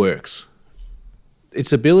just works.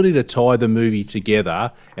 Its ability to tie the movie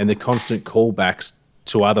together and the constant callbacks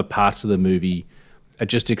to other parts of the movie are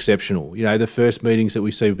just exceptional. You know, the first meetings that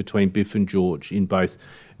we see between Biff and George in both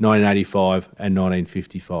 1985 and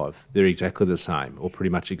 1955, they're exactly the same, or pretty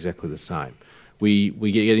much exactly the same. We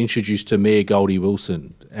get introduced to Mayor Goldie Wilson,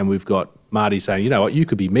 and we've got Marty saying, you know what, you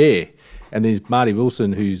could be mayor. And there's Marty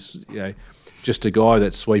Wilson, who's just a guy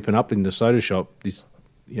that's sweeping up in the soda shop. This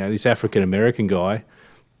African American guy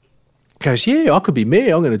goes, yeah, I could be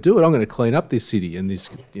mayor. I'm going to do it. I'm going to clean up this city. And this,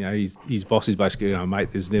 his boss is basically going, mate,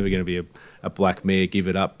 there's never going to be a black mayor. Give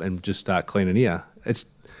it up and just start cleaning here. It's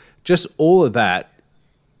just all of that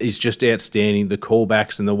is just outstanding. The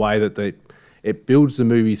callbacks and the way that it builds the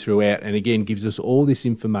movie throughout, and again gives us all this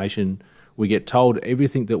information. We get told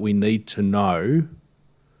everything that we need to know,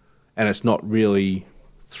 and it's not really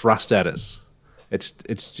thrust at us.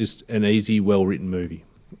 It's just an easy, well-written movie.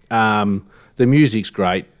 The music's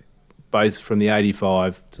great, both from the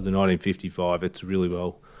 85 to the 1955. It's a really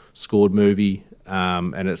well-scored movie,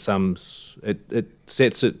 and it sets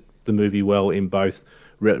the movie well in both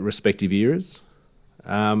respective eras.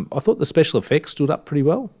 I thought the special effects stood up pretty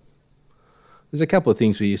well. There's a couple of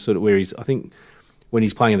things where I think when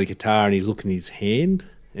he's playing the guitar and he's looking at his hand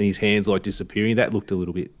and his hand's like disappearing, that looked a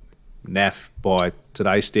little bit naff by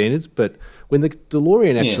today's standards. But when the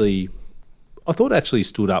DeLorean I thought actually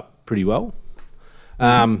stood up pretty well.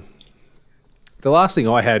 The last thing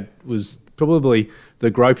I had was probably the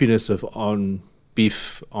gropiness on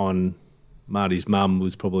Biff on Marty's mum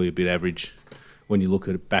was probably a bit average when you look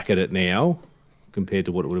back at it now, compared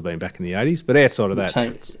to what it would have been back in the 80s. But outside of that...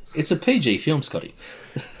 It's a PG film, Scotty.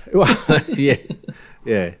 Well, yeah.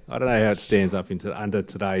 I don't know how it stands up under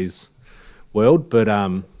today's world, but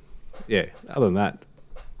other than that...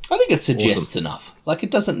 I think it suggests enough. Like,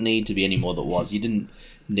 it doesn't need to be any more than it was. You didn't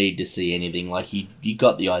need to see anything. Like, you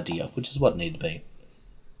got the idea, which is what it needed to be.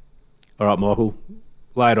 All right, Michael,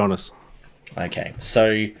 lay it on us. Okay,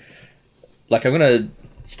 so, like, I'm going to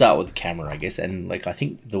start with the camera, I guess, and, like, I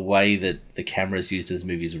think the way that the camera is used in this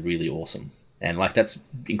movie is really awesome. And, like, that's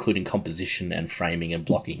including composition and framing and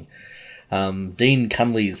blocking. Dean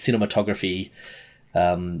Cunley's cinematography,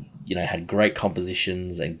 had great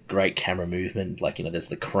compositions and great camera movement. Like, there's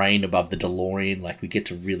the crane above the DeLorean. Like, we get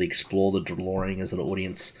to really explore the DeLorean as an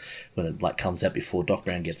audience when it, like, comes out before Doc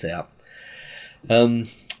Brown gets out.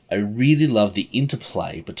 I really love the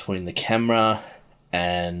interplay between the camera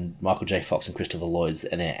and Michael J. Fox and Christopher Lloyd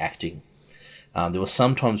and their acting. There were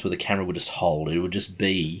some times where the camera would just hold. It would just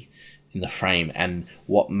be in the frame, and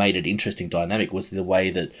what made it interesting dynamic was the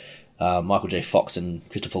way that Michael J. Fox and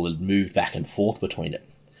Christopher Lloyd moved back and forth between it.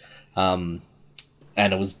 And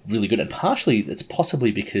it was really good, and partially it's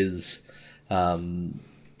possibly because Michael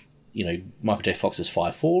J. Fox is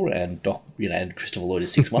 5'4", and and Christopher Lloyd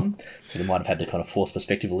is 6'1", so they might have had to kind of force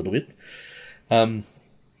perspective a little bit. But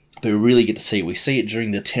we really get to see it. We see it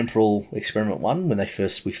during the temporal experiment one when we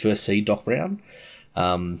first see Doc Brown.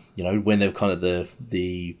 When they've kind of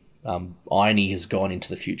the irony has gone into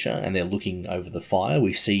the future and they're looking over the fire.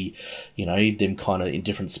 We see, them kind of in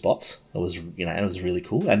different spots. It was, and it was really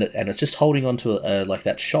cool. And it's just holding on to like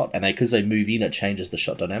that shot, and because they move in, it changes the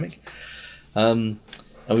shot dynamic. And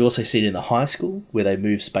we also see it in the high school where they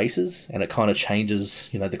move spaces, and it kind of changes,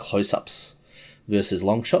 the close-ups versus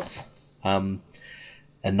long shots.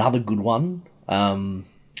 Another good one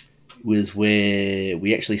was where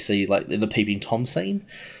we actually see, like, in the Peeping Tom scene,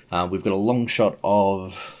 we've got a long shot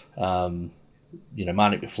of Marty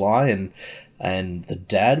McFly and the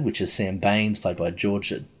dad, which is Sam Baines, played by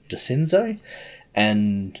George DeCenzo,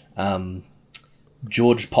 and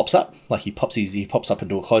George pops up, like he pops up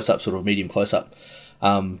into a close-up, sort of medium close-up,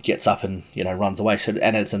 gets up and runs away. So,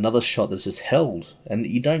 and it's another shot that's just held, and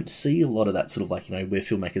you don't see a lot of that sort of, like, where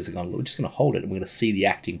filmmakers are going, we're just going to hold it and we're going to see the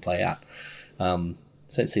acting play out. So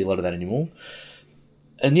don't see a lot of that anymore.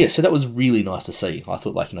 And yeah, so that was really nice to see. I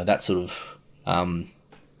thought, like, that sort of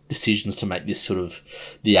decisions to make this sort of,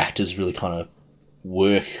 the actors really kind of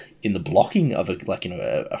work in the blocking of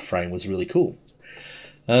a frame was really cool.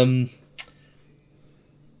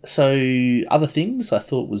 So other things I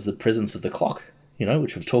thought was the presence of the clock,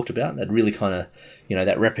 which we've talked about. That really kind of,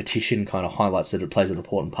 that repetition kind of highlights that it plays an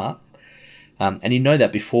important part. And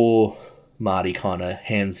that before Marty kind of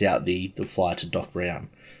hands out the flyer to Doc Brown,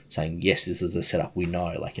 saying, yes, this is a setup, we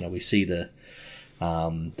know. Like, we see the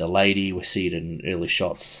lady, we see it in early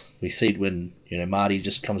shots. We see it when, Marty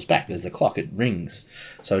just comes back. There's the clock, it rings.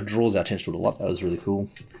 So it draws our attention to it a lot. That was really cool.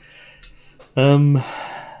 The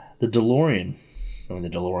DeLorean. The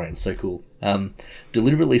DeLorean, so cool.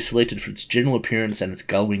 Deliberately selected for its general appearance and its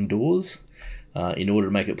gull-wing doors in order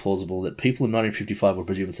to make it plausible that people in 1955 would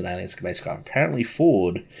presume it's an alien spacecraft. Apparently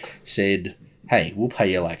Ford said, hey, we'll pay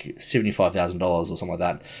you like $75,000 or something like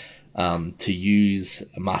that to use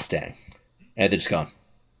a Mustang. And they're just going,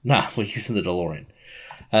 nah, we're using the DeLorean.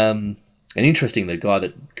 And interesting, the guy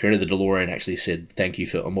that created the DeLorean actually said thank you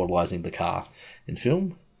for immortalizing the car in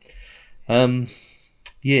film. So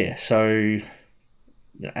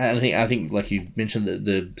I think like you mentioned,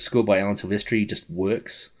 the score by Alan Silvestri just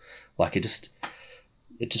works. Like, it just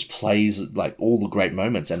plays like all the great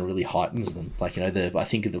moments and really heightens them. Like, I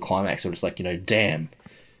think of the climax where it's like, damn.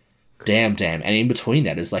 And in between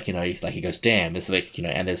that is like, like he goes, damn. It's like,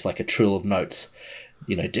 and there's like a trill of notes,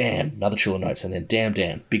 damn, another trill of notes, and then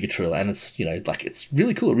damn, bigger trill. And it's, like, it's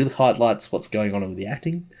really cool. It really highlights what's going on with the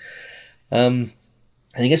acting. And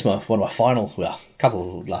I guess one of my final,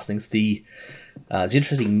 couple of last things. It's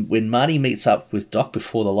interesting, when Marty meets up with Doc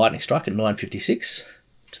before the lightning strike at 9:56,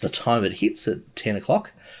 to the time it hits at 10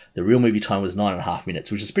 o'clock, the real movie time was 9.5 minutes,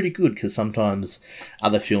 which is pretty good, because sometimes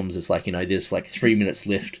other films, it's like, there's like 3 minutes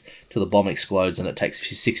left till the bomb explodes, and it takes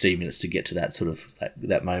 16 minutes to get to that sort of,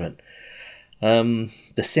 that moment.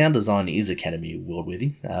 The sound design is Academy Award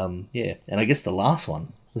worthy. And I guess the last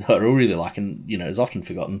one that I really like, and, is often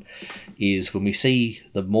forgotten, is when we see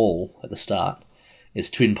the mall at the start, it's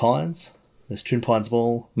Twin Pines. There's Twin Pines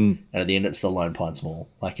Mall, and at the end it's the Lone Pines Mall.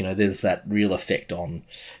 Like, there's that real effect on,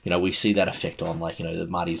 we see that effect on, like, that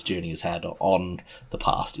Marty's journey has had on the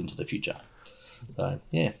past into the future. So,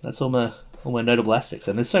 yeah, that's all my notable aspects.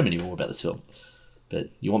 And there's so many more about this film. But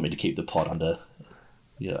you want me to keep the pod under,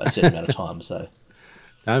 a certain amount of time, so...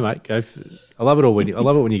 No, mate, go. I love it all I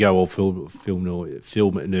love it when you go all film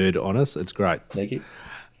nerd on us. It's great. Thank you.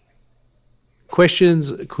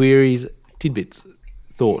 Questions, queries, tidbits,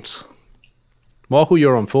 thoughts. Michael,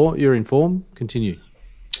 you're in form. Continue.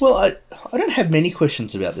 Well, I don't have many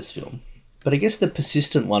questions about this film, but I guess the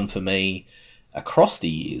persistent one for me across the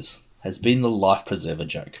years has been the life preserver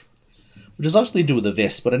joke, which is obviously to do with the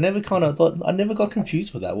vest, but I never got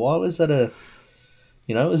confused with that. Why was that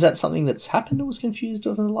is that something that's happened or was confused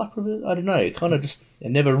over the life preserver? I don't know. It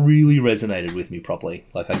never really resonated with me properly.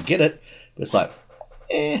 Like, I get it, but it's like,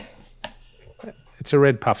 It's a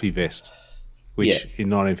red puffy vest, which in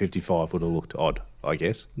 1955 would have looked odd, I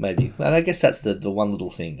guess. Maybe. And I guess that's the one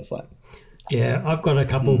little thing. It's like... Yeah, I've got a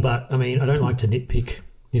couple, but, I mean, I don't like to nitpick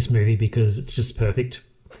this movie because it's just perfect.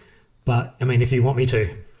 But, I mean, if you want me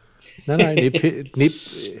to... No,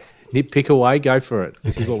 nitpick away, go for it.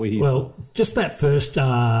 This is what we're here for. Well, just that first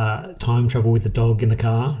time travel with the dog in the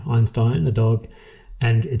car, Einstein, the dog,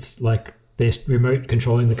 and it's like they're remote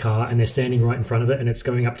controlling the car and they're standing right in front of it and it's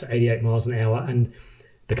going up to 88 miles an hour and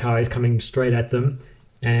the car is coming straight at them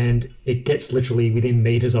and it gets literally within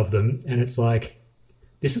meters of them and it's like,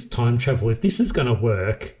 this is time travel. If this is going to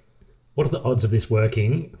work, what are the odds of this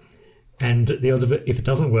working? And the odds of it, if it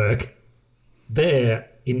doesn't work,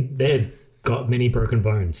 they've got many broken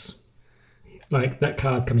bones. Like, that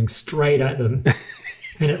car's coming straight at them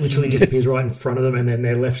and it literally disappears right in front of them and then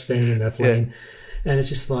they're left standing in their flame. Yeah. And it's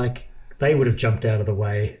just like, they would have jumped out of the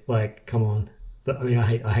way. Like, come on. But, I mean,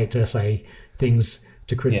 I hate to say things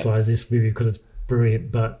to criticize this movie because it's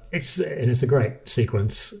brilliant, but it's a great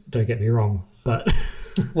sequence, don't get me wrong. But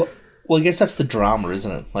well, I guess that's the drama,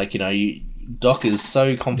 isn't it? Like, Doc is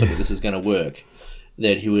so confident this is going to work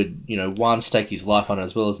that he would, one, stake his life on it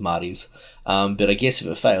as well as Marty's. But I guess if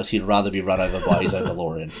it fails, he'd rather be run over by his own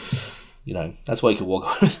DeLorean. That's why he could walk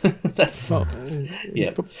on with it. That's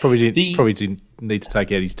probably didn't need to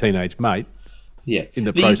take out his teenage mate. Yeah, in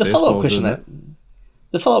the process.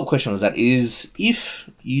 The follow-up question was that is, if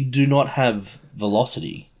you do not have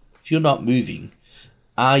velocity, if you're not moving,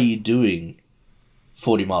 are you doing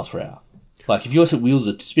 40 miles per hour? Like, if your wheels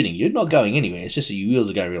are spinning, you're not going anywhere. It's just that your wheels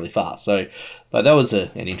are going really fast. So, but that was an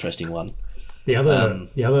interesting one. The other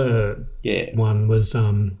one was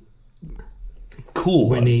cool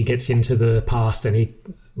when he gets into the past and he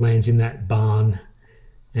lands in that barn,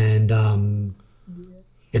 and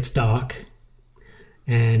it's dark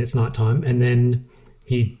and it's nighttime, and then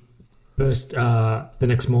he burst the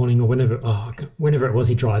next morning or whenever it was,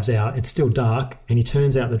 he drives out. It's still dark, and he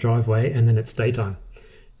turns out the driveway, and then it's daytime.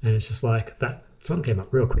 And it's just like, that sun came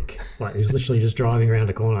up real quick. Like, he was literally just driving around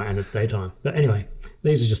a corner and it's daytime. But anyway,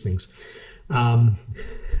 these are just things. I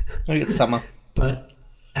get summer. But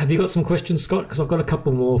have you got some questions, Scott? Because I've got a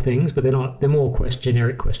couple more things, but they're more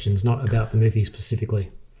generic questions, not about the movie specifically.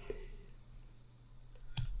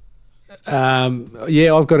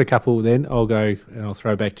 I've got a couple then. I'll go and I'll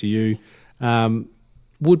throw back to you.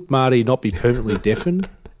 Would Marty not be permanently deafened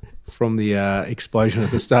from the explosion at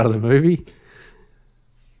the start of the movie?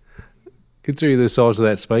 Considering the size of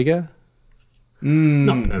that speaker?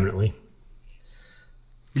 Not permanently.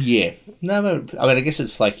 Yeah. No, but, I mean, I guess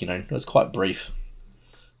it's like, it was quite brief.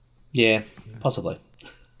 Yeah, possibly.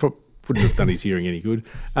 Wouldn't have done his hearing any good.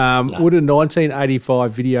 No. Would a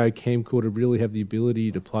 1985 video camcorder really have the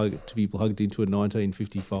ability to be plugged into a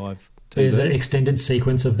 1955 TV? There's an extended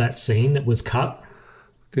sequence of that scene that was cut.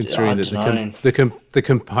 Considering that the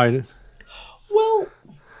component... Well...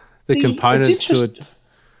 The components to it...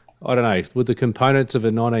 I don't know, with the components of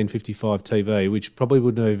a 1955 TV, which probably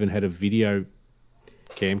wouldn't have even had a video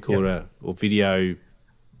camcorder or video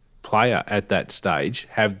player at that stage,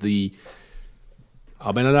 have the...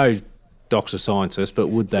 I mean, I know Doc's a scientist, but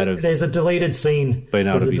would that have... There's a deleted scene.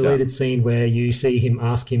 There's a deleted scene where you see him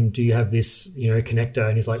ask him, do you have this, connector?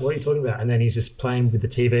 And he's like, what are you talking about? And then he's just playing with the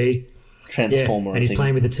TV. Transformer. And he's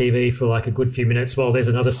playing with the TV for like a good few minutes while there's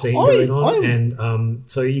another scene going on. And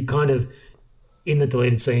so you kind of... In the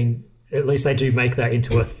deleted scene, at least they do make that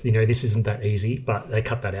into this isn't that easy, but they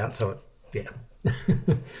cut that out, so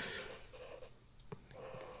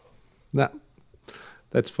No,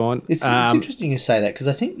 that's fine. It's interesting you say that, because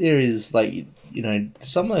I think there is, like,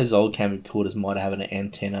 some of those old camcorders might have an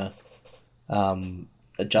antenna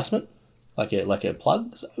adjustment, like a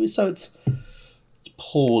plug, so it's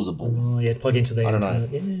plausible. Oh, yeah, plug into the antenna. I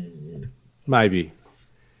don't know. Yeah. Maybe.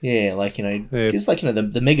 Yeah, like, because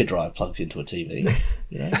the Mega Drive plugs into a TV,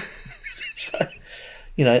 So, an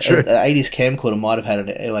 80s camcorder might have had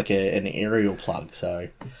an aerial plug, so...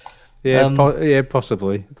 Yeah,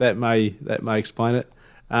 possibly. That may explain it.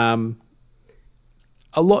 A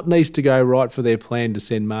lot needs to go right for their plan to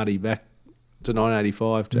send Marty back to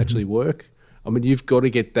 1985 to actually work. I mean, you've got to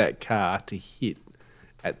get that car to hit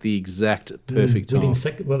at the exact perfect time.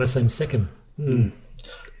 Within the same second.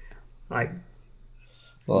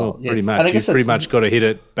 Well, pretty much. You've pretty much got to hit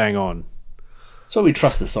it bang on. That's why we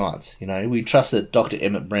trust the science. You know, we trust that Dr.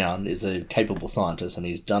 Emmett Brown is a capable scientist and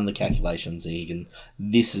he's done the calculations and he can.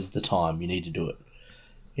 This is the time you need to do it.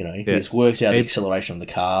 You know, he's worked out the acceleration of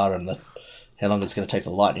the car and how long it's going to take for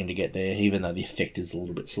lightning to get there, even though the effect is a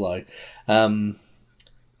little bit slow. Even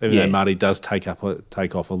though Marty does take off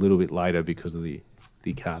a little bit later because of the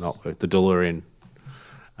car not working, the DeLorean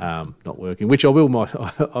not working. Which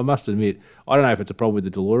I must admit, I don't know if it's a problem with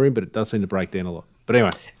the DeLorean, but it does seem to break down a lot. But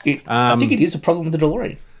anyway, I think it is a problem with the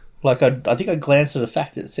DeLorean. Like I think I glanced at the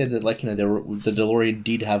fact that it said that like the DeLorean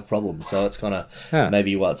did have problems, so it's kind of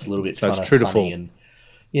maybe it's a little bit kind of true to funny form. And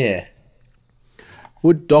yeah.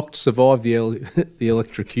 Would Doc survive the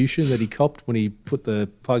electrocution that he copped when he put the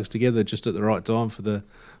plugs together just at the right time for the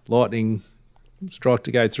lightning strike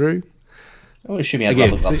to go through? I assume he had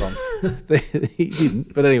rubber gloves on. He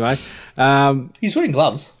didn't, but anyway. He's wearing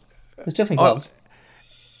gloves. There's definitely gloves.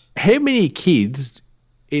 How many kids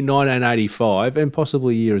in 1985, and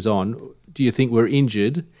possibly years on, do you think were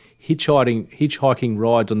injured hitchhiking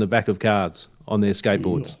rides on the back of cars on their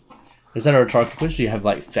skateboards? Is that a rhetorical question? Do you have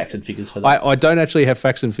like facts and figures for that? I don't actually have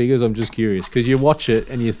facts and figures. I'm just curious because you watch it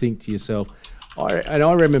and you think to yourself, I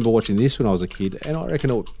remember watching this when I was a kid, and I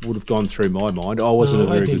reckon it would have gone through my mind. I wasn't a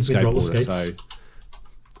very good skateboarder, so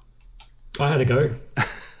I had a go. I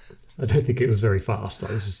don't think it was very fast.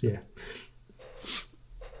 I was just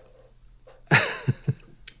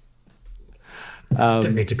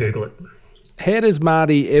don't need to Google it. How does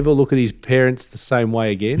Marty ever look at his parents the same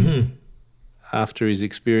way again after his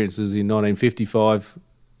experiences in 1955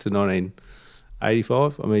 to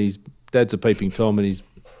 1985? I mean, his dad's a peeping Tom and his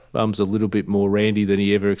mum's a little bit more randy than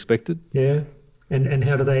he ever expected. Yeah. And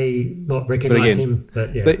how do they not recognise him?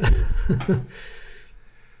 But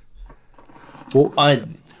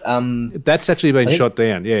that's actually been shot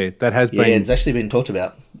down. Yeah, that has been. Yeah, it's actually been talked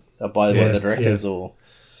about by one of the directors or.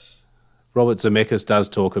 Robert Zemeckis does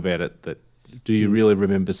talk about it. That do you really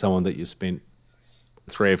remember someone that you spent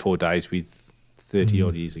 3 or 4 days with 30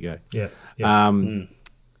 odd years ago? Yeah.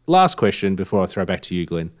 Last question before I throw back to you,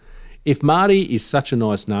 Glenn. If Marty is such a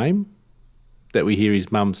nice name that we hear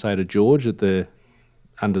his mum say to George at the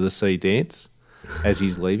under the sea dance as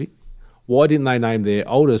he's leaving, why didn't they name their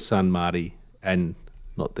older son Marty and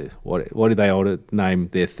not their? Why did they name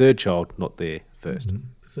their third child, not their first?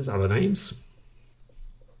 There's other names.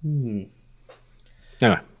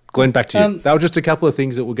 Anyway, Glenn, back to you. They were just a couple of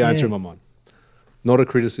things that were going through my mind. Not a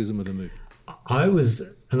criticism of the movie. I was,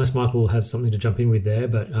 unless Michael has something to jump in with there,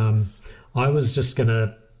 but I was just going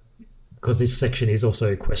to, because this section is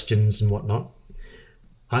also questions and whatnot,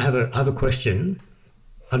 I have a question.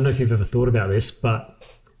 I don't know if you've ever thought about this, but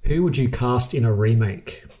who would you cast in a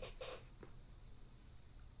remake?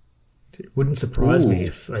 It wouldn't surprise me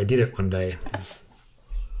if they did it one day.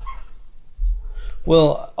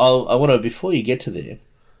 Well, I want to, before you get to there,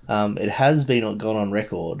 it has been gone on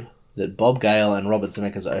record that Bob Gale and Robert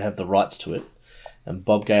Zemeckis have the rights to it, and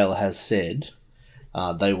Bob Gale has said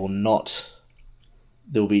they will not.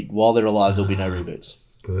 There will be, while they're alive, there'll be no reboots.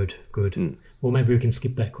 Good. Well, maybe we can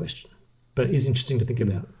skip that question, but it is interesting to think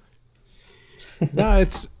about. No,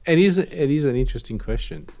 it is an interesting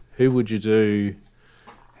question. Who would you do?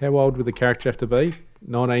 How old would the character have to be?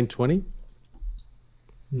 1920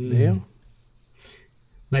 now.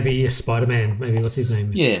 Maybe Spider-Man. Maybe what's his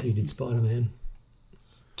name? Yeah. He did Spider-Man.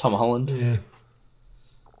 Tom Holland. Yeah.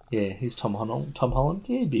 Yeah, he's Tom Holland.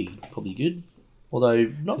 Yeah, he'd be probably good.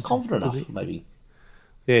 Although not confident enough, maybe.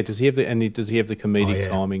 Yeah, does he have the comedic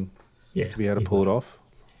timing to be able to pull it off?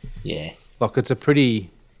 Yeah. Like it's a pretty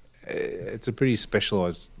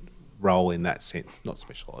specialised role in that sense. Not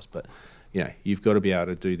specialised, but you've got to be able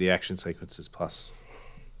to do the action sequences plus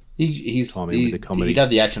he's timing with the comedy. He'd have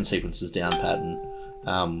the action sequences down pat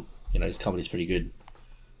and his comedy's pretty good.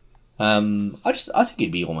 I think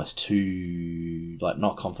he'd be almost too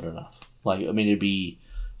not confident enough.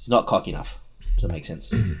 He's not cocky enough. Does that make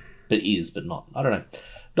sense? But he is, but not. I don't know.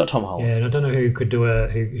 Not Tom Holland. Yeah, and I don't know who could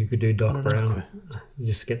do Doc Brown. You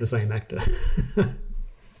just get the same actor.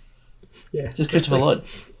 Yeah, just Christopher Lloyd.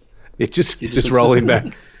 Yeah, just roll him back.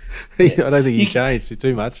 Yeah. I don't think he changed it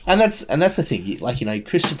too much. And that's the thing.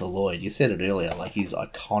 Christopher Lloyd. You said it earlier. He's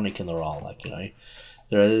iconic in the role.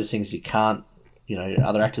 There are those things you can't.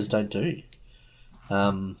 Other actors don't do.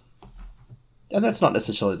 And that's not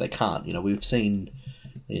necessarily they can't. We've seen.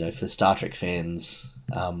 For Star Trek fans.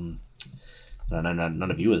 None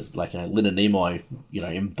of you is Leonard Nimoy.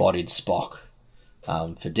 Embodied Spock.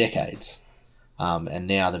 For decades. And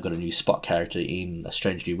now they've got a new Spock character in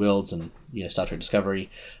Strange New Worlds and Star Trek Discovery,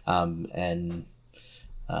 and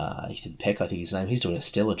Ethan Peck, I think his name. He's doing a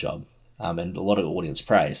stellar job. and a lot of audience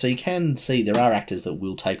praise. So you can see there are actors that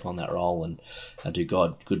will take on that role and do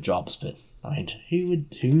good jobs. But I mean,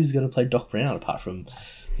 who's going to play Doc Brown apart from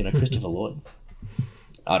Christopher Lloyd?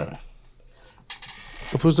 I don't know.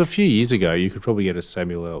 If it was a few years ago, you could probably get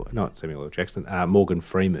a not Samuel L. Jackson, Morgan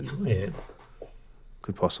Freeman. Yeah,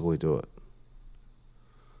 could possibly do it.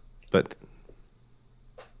 But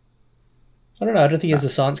I don't know. I don't think he has a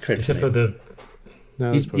science credit. Except for the...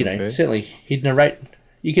 No, certainly he'd narrate...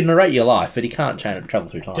 You can narrate your life, but he can't travel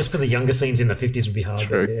through time. Just for the younger scenes in the 50s would be hard.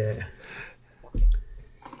 True. But yeah.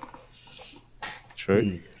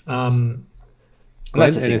 True.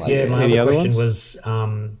 That's the thing. My any other other question ones? was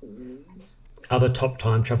other top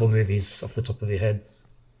time travel movies off the top of your head.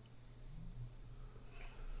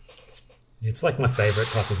 It's like my favourite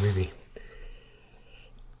type of movie.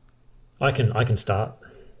 I can start.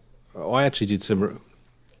 I actually did some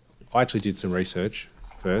research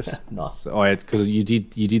first. Nice. Because you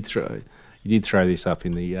did throw this up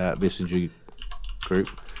in the messenger group.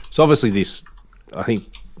 So obviously I think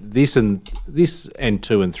this and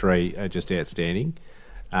 2 and 3 are just outstanding.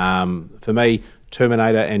 For me,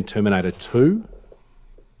 Terminator and Terminator 2.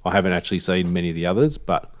 I haven't actually seen many of the others,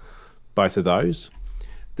 but both of those.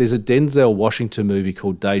 There's a Denzel Washington movie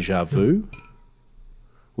called Deja Vu,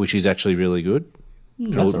 which is actually really good.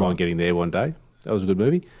 And I wouldn't mind getting there one day. That was a good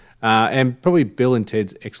movie. And probably Bill and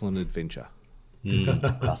Ted's Excellent Adventure.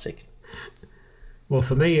 Classic. Well,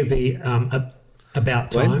 for me, it'd be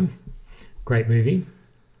About Time. Great movie.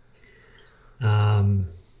 And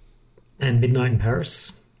Midnight in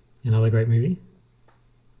Paris. Another great movie.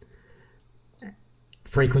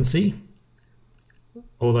 Frequency.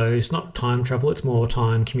 Although it's not time travel, it's more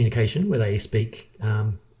time communication where they speak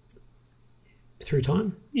through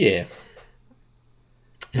time. Yeah.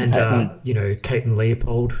 And, Kate and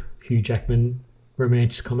Leopold, Hugh Jackman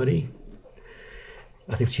romance comedy.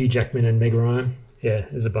 I think it's Hugh Jackman and Meg Ryan. Yeah,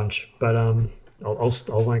 there's a bunch. But I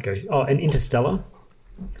won't go. Oh, and Interstellar.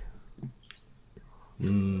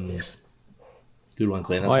 Yes. Good one,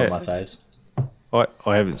 Glenn. That's one of my faves. I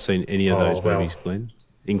haven't seen any of those movies, Glenn,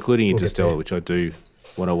 including Interstellar, which I do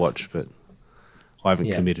want to watch, but I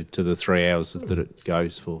haven't committed to the 3 hours that it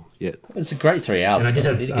goes for yet. It's a great 3 hours. And I did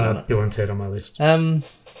have Bill and Ted on my list.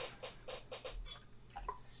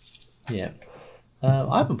 Yeah.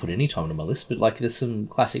 I haven't put any time on my list, but there's some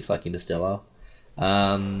classics like Interstellar.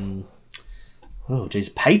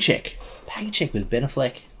 Paycheck. Paycheck with Ben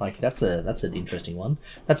Affleck. That's an interesting one.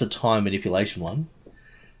 That's a time manipulation one.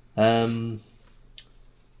 I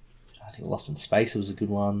think Lost in Space was a good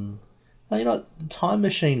one. The Time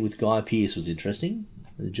Machine with Guy Pearce was interesting.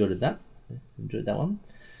 I enjoyed that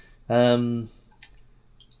one.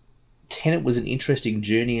 Tenet was an interesting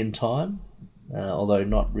journey in time, although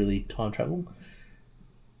not really time travel.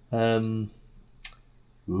 Deja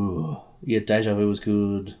Vu was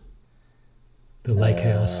good. The Lake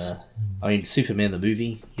House. Superman the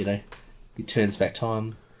movie, he turns back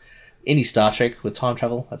time. Any Star Trek with time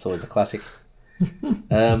travel, that's always a classic.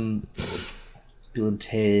 Bill and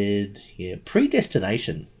Ted,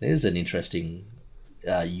 Predestination. There's an interesting,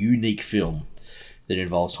 unique film that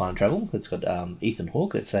involves time travel. It's got Ethan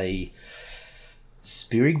Hawke. It's a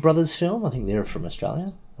Spierig Brothers film. I think they're from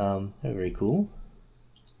Australia. They're very cool.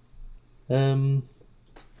 I don't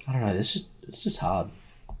know. It's just hard.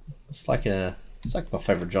 It's like my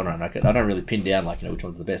favorite genre, and I don't really pin down which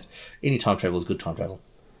one's the best. Any time travel is good time travel,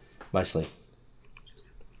 mostly.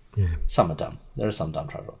 Yeah. Some are dumb. There are some dumb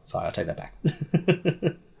travel. Sorry, I take that back.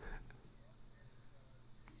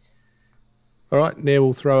 All right, now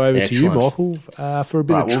we'll throw over to you, Michael, for a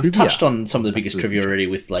bit of trivia. We've touched on some of the biggest trivia already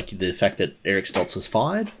with the fact that Eric Stoltz was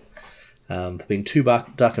fired for being too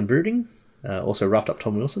dark and brooding. Also roughed up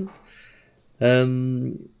Tom Wilson.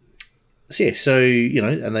 And they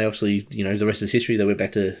obviously, the rest is history. They went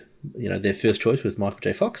back to, their first choice with Michael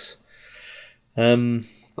J. Fox. Glenn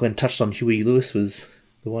touched on Huey Lewis was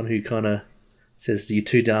the one who kind of says, "You're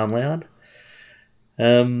too darn loud."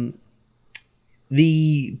 The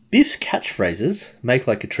Biff's catchphrases, "make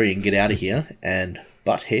like a tree and get out of here," and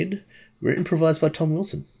 "butthead," were improvised by Tom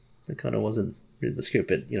Wilson. It kind of wasn't written in the script,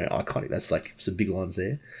 but, iconic. That's some big lines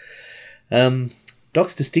there.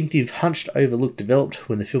 Doc's distinctive hunched over look developed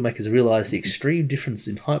when the filmmakers realised the extreme difference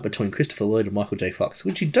in height between Christopher Lloyd and Michael J. Fox,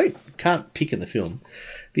 which you can't pick in the film.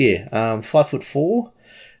 But 5'4"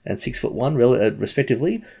 and 6'1",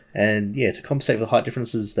 respectively. And to compensate for the height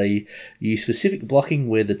differences, they used specific blocking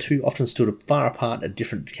where the two often stood far apart at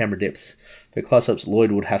different camera depths. For close-ups,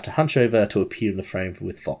 Lloyd would have to hunch over to appear in the frame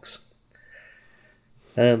with Fox.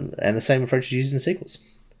 And the same approach is used in the sequels.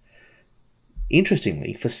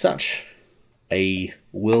 Interestingly, for such a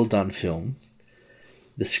well-done film,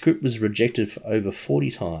 The script was rejected for over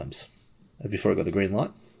 40 times before it got the green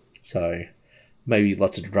light. So maybe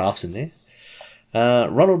lots of drafts in there.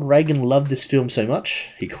 Ronald Reagan loved this film so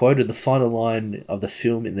much, he quoted the final line of the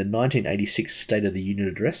film in the 1986 State of the Union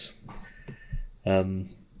address.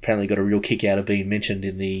 Apparently got a real kick out of being mentioned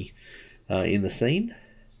in the scene.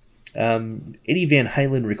 Eddie Van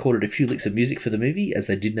Halen recorded a few licks of music for the movie, as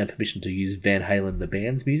they didn't have permission to use Van Halen the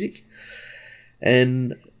band's music.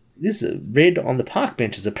 And this Red on the park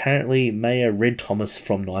bench is apparently Mayor Red Thomas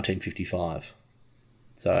from 1955.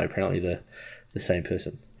 So apparently the same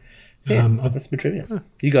person. So yeah, that's my trivia.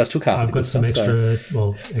 You guys took half. I've got some extra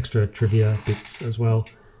trivia bits as well,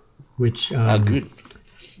 which good.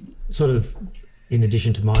 Sort of in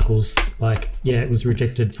addition to Michael's, it was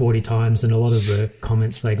rejected 40 times, and a lot of the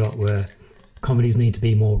comments they got were comedies need to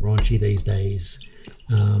be more raunchy these days,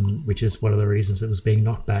 which is one of the reasons it was being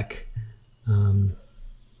knocked back.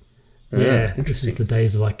 This is the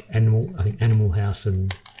days of Animal House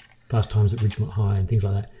and Fast Times at Ridgemont High and things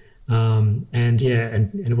like that. And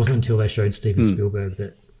it wasn't until they showed Steven Spielberg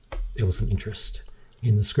that there was some interest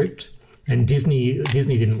in the script. And Disney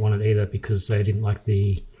didn't want it either because they didn't like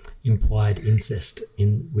the implied incest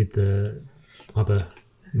with the mother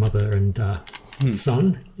and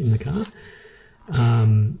son in the car.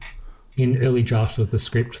 In early drafts of the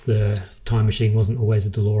script, the time machine wasn't always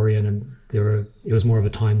a DeLorean, and it was more of a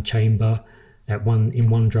time chamber. In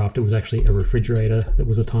one draft, it was actually a refrigerator that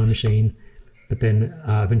was a time machine. But then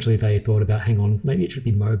eventually they thought about, hang on, maybe it should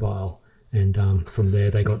be mobile. And from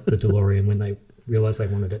there, they got the DeLorean when they realized they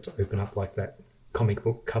wanted it to open up like that comic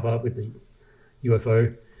book cover with the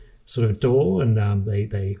UFO sort of door. And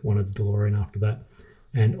they wanted the DeLorean after that.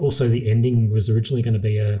 And also the ending was originally going to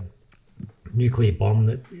be a nuclear bomb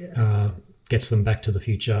that gets them back to the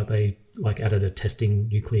future. They added a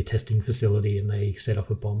nuclear testing facility, and they set off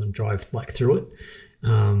a bomb and drive through it.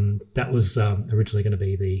 That was originally going to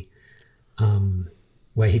be the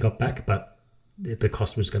way he got back, but the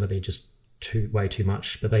cost was going to be just way too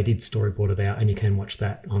much. But they did storyboard it out, and you can watch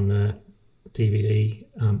that on the DVD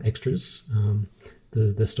extras,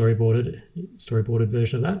 the storyboarded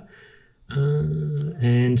version of that.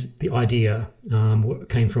 And the idea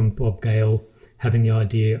came from Bob Gale having the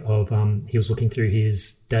idea of he was looking through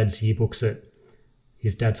his dad's yearbooks at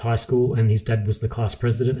his dad's high school, and his dad was the class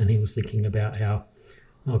president, and he was thinking about how,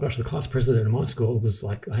 oh gosh, the class president in my school was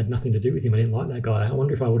I had nothing to do with him. I didn't like that guy. I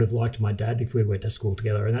wonder if I would have liked my dad if we went to school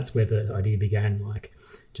together. And that's where the idea began,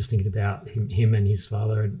 just thinking about him and his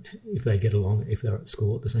father, and if they get along, if they're at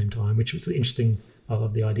school at the same time, which was interesting. I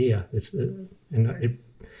love the idea. It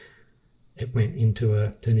turned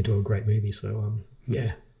into a great movie. So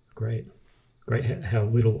great how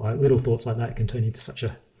little thoughts like that can turn into such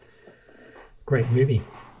a great movie.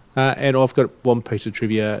 And I've got one piece of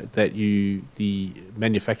trivia that the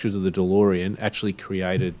manufacturers of the DeLorean actually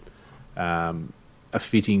created a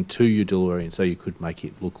fitting to your DeLorean, so you could make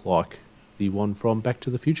it look like the one from Back to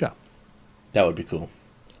the Future. That would be cool.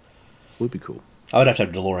 Would be cool. I would have to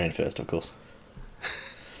have a DeLorean first, of course.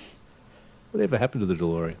 Whatever happened to the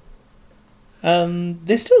DeLorean?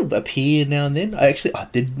 They still appear now and then.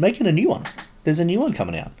 They're making a new one. There's a new one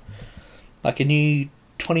coming out. A new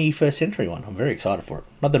 21st century one. I'm very excited for it.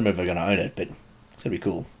 Not that I'm ever going to own it, but it's going to be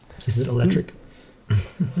cool. Is it electric?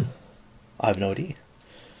 I have no idea.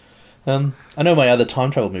 I know my other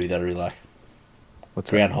time travel movie that I really like.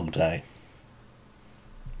 What's Groundhog Day.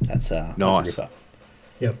 That's nice. That's a ripper.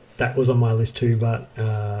 Yep, that was on my list too, but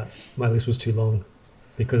my list was too long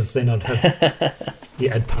because then I'd have you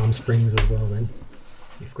add Palm Springs as well. Then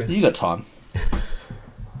you got time.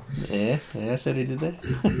 Yeah, I said he did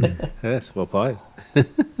that. Yes, well played.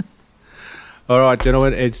 All right,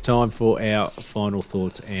 gentlemen, it's time for our final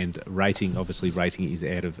thoughts and rating. Obviously, rating is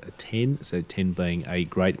out of 10, so 10 being a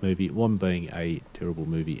great movie, 1 being a terrible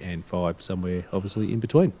movie, and 5 somewhere, obviously, in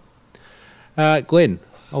between. Glenn,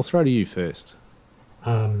 I'll throw to you first.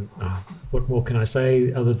 What more can I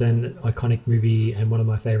say other than iconic movie and one of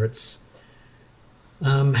my favourites?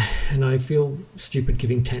 And I feel stupid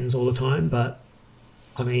giving 10s all the time, but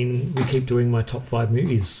I mean, we keep doing my top 5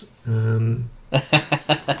 movies. I'm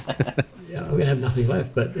going to have nothing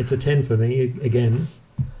left, but it's a 10 for me again.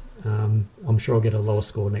 I'm sure I'll get a lower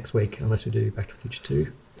score next week unless we do Back to the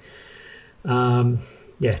Future 2.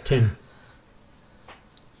 10.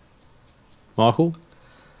 Michael?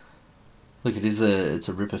 Look, it's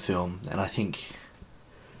a ripper film, and I think,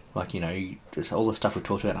 just all the stuff we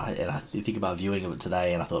talked about, and I think about viewing of it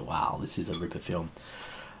today, and I thought, wow, this is a ripper film.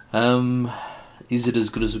 Is it as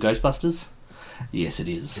good as Ghostbusters? Yes, it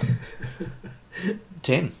is.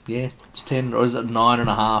 10, yeah, it's 10, or is it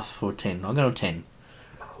 9.5 or 10? I'm going to 10.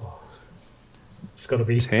 It's got to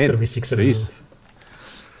be 10. It's got to be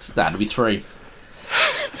 6.5. That'd be 3.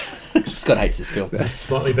 Scott hates this film. That's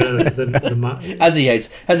slightly better than as he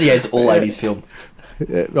hates all 80s films.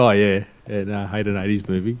 Oh yeah, no, hate an 80s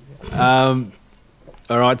movie. All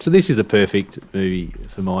right, so this is a perfect movie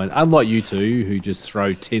for mine. Unlike you two, who just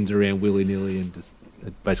throw 10s around willy-nilly and just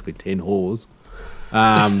basically 10 whores,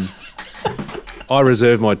 I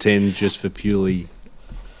reserve my 10 just for purely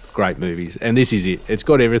great movies. And this is it. It's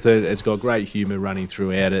got everything. It's got great humour running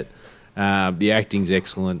throughout it. The acting's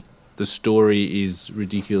excellent. The story is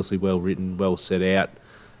ridiculously well written, well set out.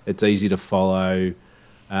 It's easy to follow.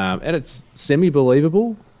 And it's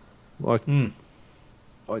semi-believable. Like,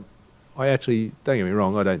 I actually, don't get me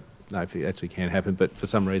wrong, I don't know if it actually can happen, but for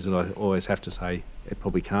some reason I always have to say it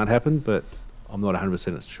probably can't happen, but I'm not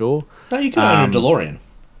 100% sure. No, you can own a DeLorean.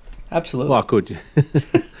 Absolutely. Well, I could.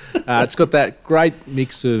 It's got that great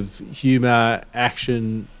mix of humour,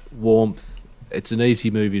 action, warmth. It's an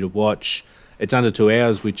easy movie to watch. It's under 2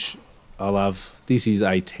 hours, which I love. This is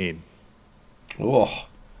a 10. Oh.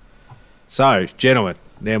 So, gentlemen,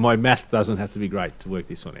 now my math doesn't have to be great to work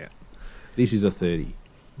this one out. This is a 30.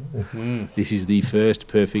 Mm-hmm. This is the first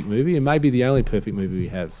perfect movie, and maybe the only perfect movie we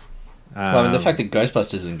have. Well, I mean, the fact that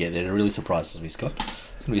Ghostbusters doesn't get there, it really surprises me, Scott.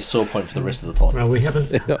 It's going to be a sore point for the rest of the pod. Well, we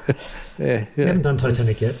haven't we haven't done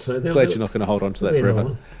Titanic yet, so glad you're not going to hold on to that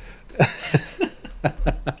forever.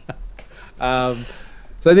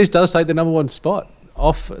 So this does take the number 1 spot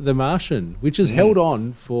off The Martian, which has held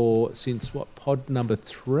on since pod number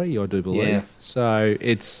 3, I do believe. Yeah. So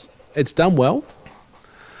it's done well.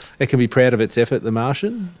 It can be proud of its effort, The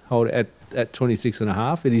Martian, hold at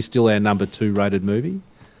 26.5. It is still our number 2 rated movie.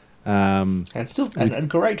 And still a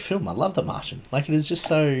great film. I love The Martian. Like, it is just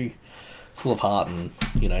so full of heart, and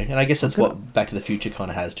and I guess that's what Back to the Future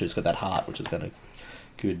kind of has too. It's got that heart, which is kind of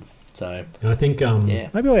good. So I think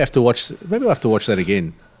maybe I have to watch. Maybe I have to watch that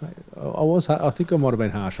again. I think I might have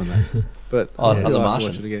been harsh on that, but on The I'll have Martian. to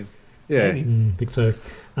watch it again. Yeah, I think so.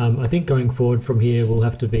 I think going forward from here, we'll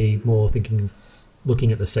have to be more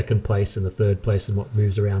looking at the second place and the third place and what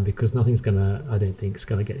moves around, because nothing's I don't think it's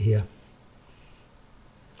gonna get here.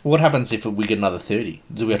 What happens if we get another 30?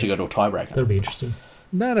 Do we have to go to a tiebreaker? That'll be interesting.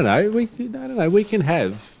 No. We can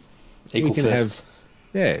have equal firsts.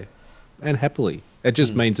 Yeah, and happily. It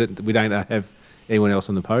just means that we don't have anyone else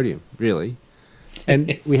on the podium, really.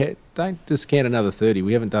 And we don't discount another 30.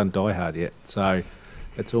 We haven't done Die Hard yet, so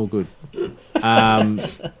it's all good.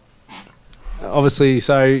 Obviously,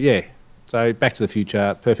 so yeah. So Back to the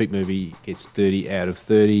Future, perfect movie, gets 30 out of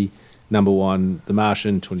 30. Number 1, The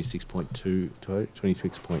Martian,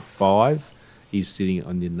 26.5, is sitting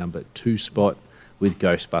on the number 2 spot, with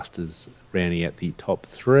Ghostbusters rounding out the top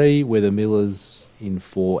 3, where The Millers in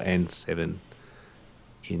 4 and 7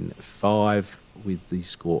 in 5, with the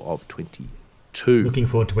score of 22. Looking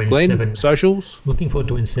forward to when Glenn, 7. Socials? Looking forward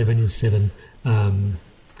to when 7 is 7.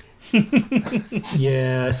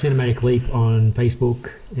 Yeah, Cinematic Leap on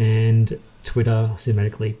Facebook and Twitter.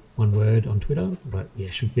 Cinematic Leap, one word on Twitter. But yeah,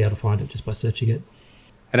 should be able to find it just by searching it.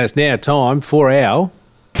 And it's now time for our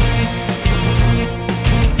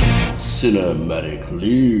Cinematic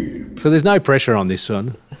Leap. So there's no pressure on this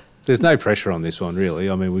one. There's no pressure on this one, really.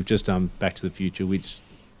 I mean, we've just done Back to the Future, which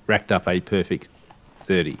racked up a perfect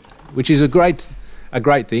 30, which is a great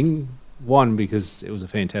thing. 1, because it was a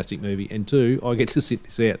fantastic movie, and 2, I get to sit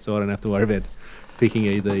this out, so I don't have to worry about picking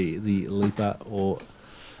either the leaper or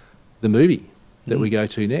the movie that we go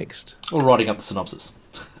to next. Or writing up the synopsis.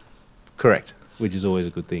 Correct, which is always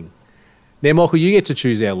a good thing. Now, Michael, you get to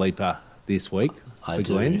choose our leaper this week for I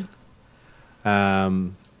do.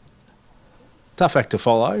 Glenn. Tough act to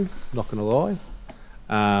follow, not going to lie.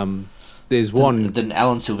 There's one... Then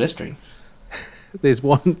Alan Silvestri. There's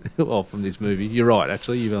one, from this movie. You're right,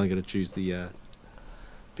 actually. You've only got to choose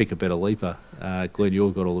pick a better leaper. Glenn,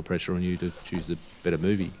 you've got all the pressure on you to choose the better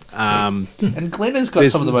movie. And Glenn has got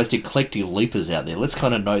some of the most eclectic leapers out there. Let's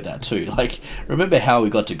kind of know that too. Like, remember how we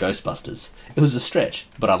got to Ghostbusters? It was a stretch,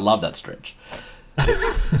 but I love that stretch.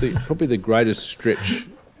 Probably the greatest stretch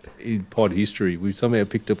in pod history. We've somehow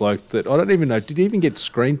picked a bloke that I don't even know. Did he even get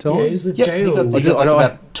screen time? Yeah, he was the jail. He got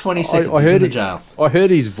about 20 seconds in the jail. I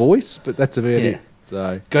heard his voice, but that's about it.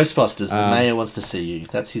 So Ghostbusters, the mayor wants to see you.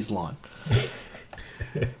 That's his line.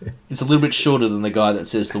 It's a little bit shorter than the guy that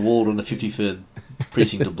says the wall on the 53rd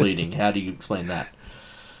precinct are bleeding. How do you explain that?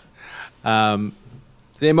 Yeah,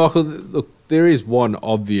 Michael, look, there is one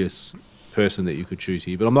obvious person that you could choose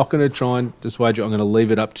here, but I'm not going to try and dissuade you. I'm going to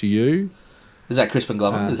leave it up to you. Is that Crispin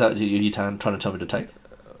Glover? Is that you trying to tell me to take?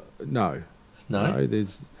 No. No?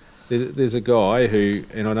 There's a guy who,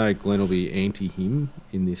 and I know Glenn will be anti him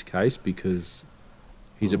in this case because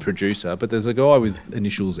He's a producer, but there's a guy with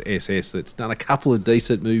initials SS that's done a couple of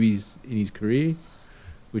decent movies in his career,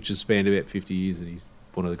 which has spanned about 50 years, and he's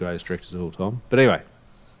one of the greatest directors of all time. But anyway,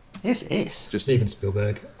 SS. Just Steven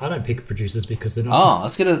Spielberg. I don't pick producers because they're not. Oh, I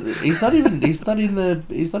was gonna. He's not even in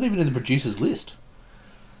the producers list.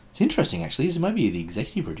 It's interesting, actually. He's maybe the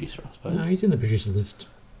executive producer, I suppose. No, he's in the producer list.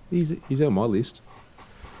 He's on my list.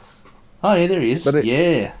 Oh yeah, there he is.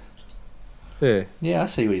 Yeah. Yeah, I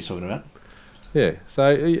see what you're talking about. Yeah,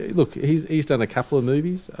 so look, he's done a couple of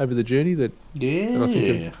movies over the journey that I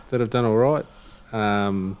think that have done all right.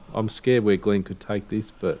 I'm scared where Glenn could take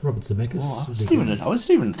this, but Robert Zemeckis. I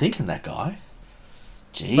wasn't even thinking that guy.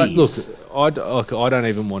 Jeez. But look, I don't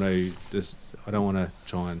even want to I don't want to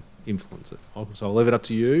try and influence it. So I'll leave it up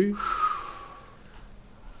to you.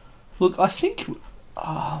 Look, I think.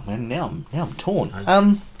 Oh man, now I'm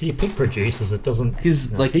torn. You pick producers, it doesn't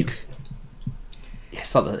because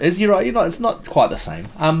you're right. It's not quite the same.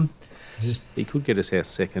 He could get us our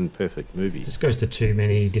second perfect movie. Just goes to too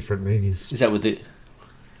many different movies. Is that with it?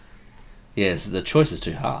 Yes, the choice is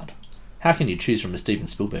too hard. How can you choose from a Steven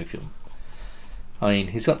Spielberg film? I mean,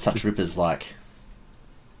 he's got such rippers like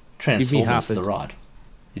Transformers: The Ride,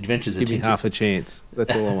 Adventures of Tintin. Give me half a chance.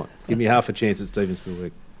 That's all I want. Give me half a chance at Steven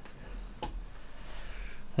Spielberg.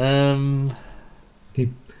 Look,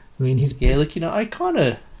 I kind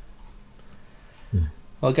of.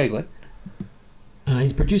 I'll go, Glenn.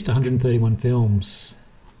 He's produced 131 films.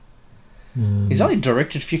 He's only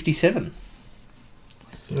directed 57.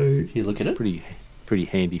 So if you look at it, pretty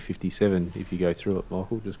handy 57 if you go through it,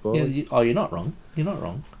 Michael. Just quietly. Yeah. You're not wrong. You're not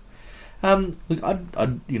wrong. Look, I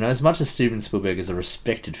as much as Steven Spielberg is a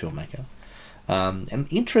respected filmmaker, and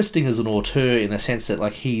interesting as an auteur in the sense that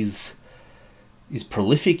like he's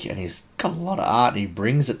prolific and he's got a lot of art and he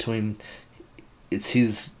brings it to him. It's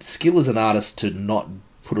his skill as an artist to not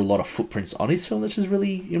put a lot of footprints on his film, which is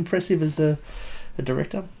really impressive as a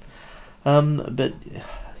director. But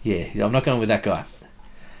yeah, I'm not going with that guy.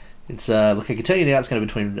 It's look, I can tell you now, it's going to be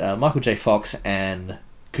between Michael J. Fox and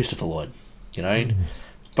Christopher Lloyd.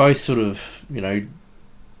 Both sort of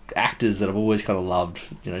actors that I've always kind of loved.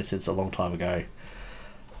 Since a long time ago.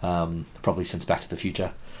 Probably since Back to the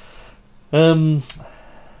Future. And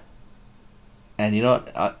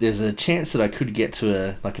there's a chance that I could get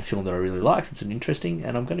to a film that I really like. It's an interesting,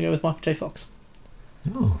 and I'm going to go with Michael J. Fox.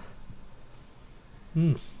 Oh,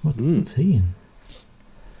 what's he in?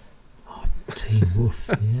 Oh, Teen Wolf.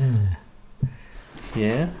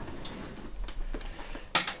 Yeah.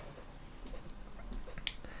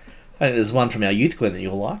 I think there's one from our youth, Glenn, that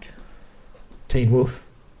you'll like. Teen Wolf.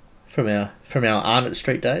 From our Arnott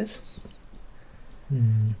Street days.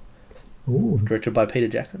 Ooh. Directed by Peter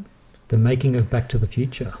Jackson. The Making of Back to the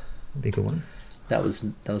Future. A bigger one. That was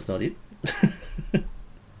not it.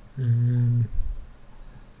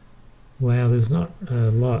 Wow, there's not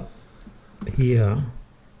a lot here.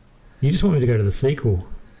 You just want me to go to the sequel.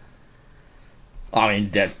 I mean,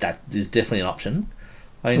 that is definitely an option.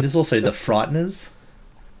 I mean, there's also The Frighteners.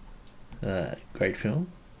 Great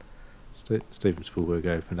film. Steven Spielberg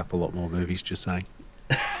opened up a lot more movies, just saying.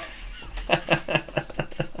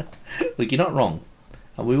 Look, you're not wrong.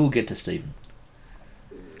 We will get to Steven.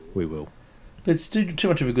 We will. But it's too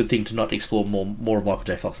much of a good thing to not explore more of Michael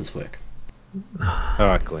J. Fox's work. All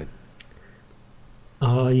right, Glenn.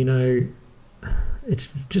 It's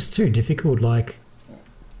just too difficult. Like,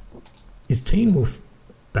 is Teen Wolf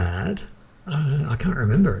bad? I can't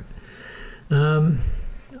remember it.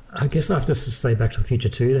 I guess I have to say Back to the Future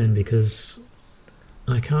 2 then, because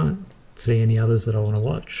I can't see any others that I want to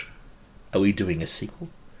watch. Are we doing a sequel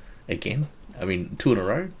again? I mean, 2 in a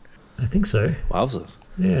row? I think so. Wowzers.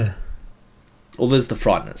 Yeah. Or there's The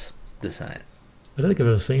Frighteners, just saying. I don't think I've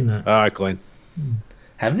ever seen that. All right, Glenn.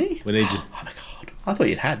 Haven't you? We need you. Oh my god. I thought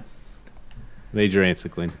you'd had. We need your answer,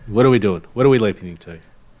 Glenn. What are we doing? What are we leaping into?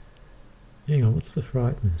 Hang on, what's The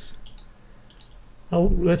Frighteners?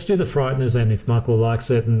 Oh, let's do The Frighteners, and if Michael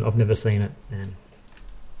likes it, and I've never seen it, and...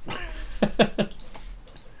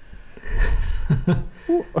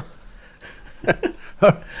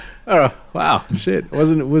 Oh, wow, shit.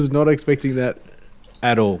 Was not expecting that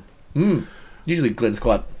at all. Usually Glenn's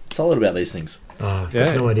quite solid about these things. Oh, I've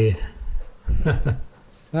got no idea.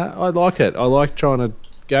 I like it. I like trying to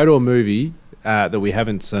go to a movie that we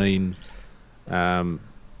haven't seen, that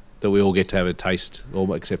we all get to have a taste,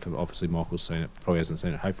 except for obviously Michael's seen it, probably hasn't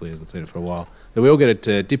seen it, hopefully hasn't seen it for a while, that we all get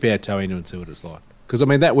to dip our toe into and see what it's like. Because, I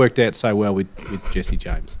mean, that worked out so well with Jesse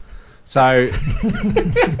James. So...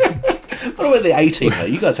 What about the A-Team, though?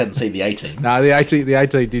 You guys hadn't seen the A-Team. No, the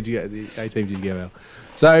A-Team did go well.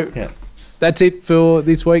 So, That's it for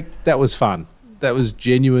this week. That was fun. That was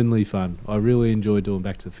genuinely fun. I really enjoyed doing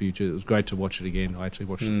Back to the Future. It was great to watch it again. I actually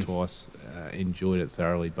watched it twice. Enjoyed it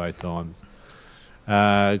thoroughly both times.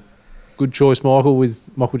 Good choice, Michael, with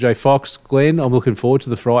Michael J. Fox. Glenn, I'm looking forward to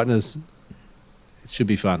The Frighteners. It should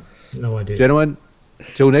be fun. No idea. Gentlemen,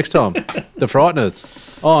 till next time, The Frighteners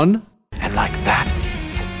on... And like that,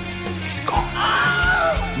 he's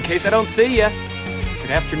gone. In case I don't see ya,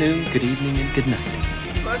 good afternoon, good evening, and good night.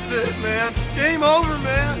 That's it, man. Game over,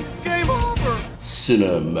 man. Game over.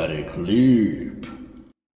 Cinematic Leap.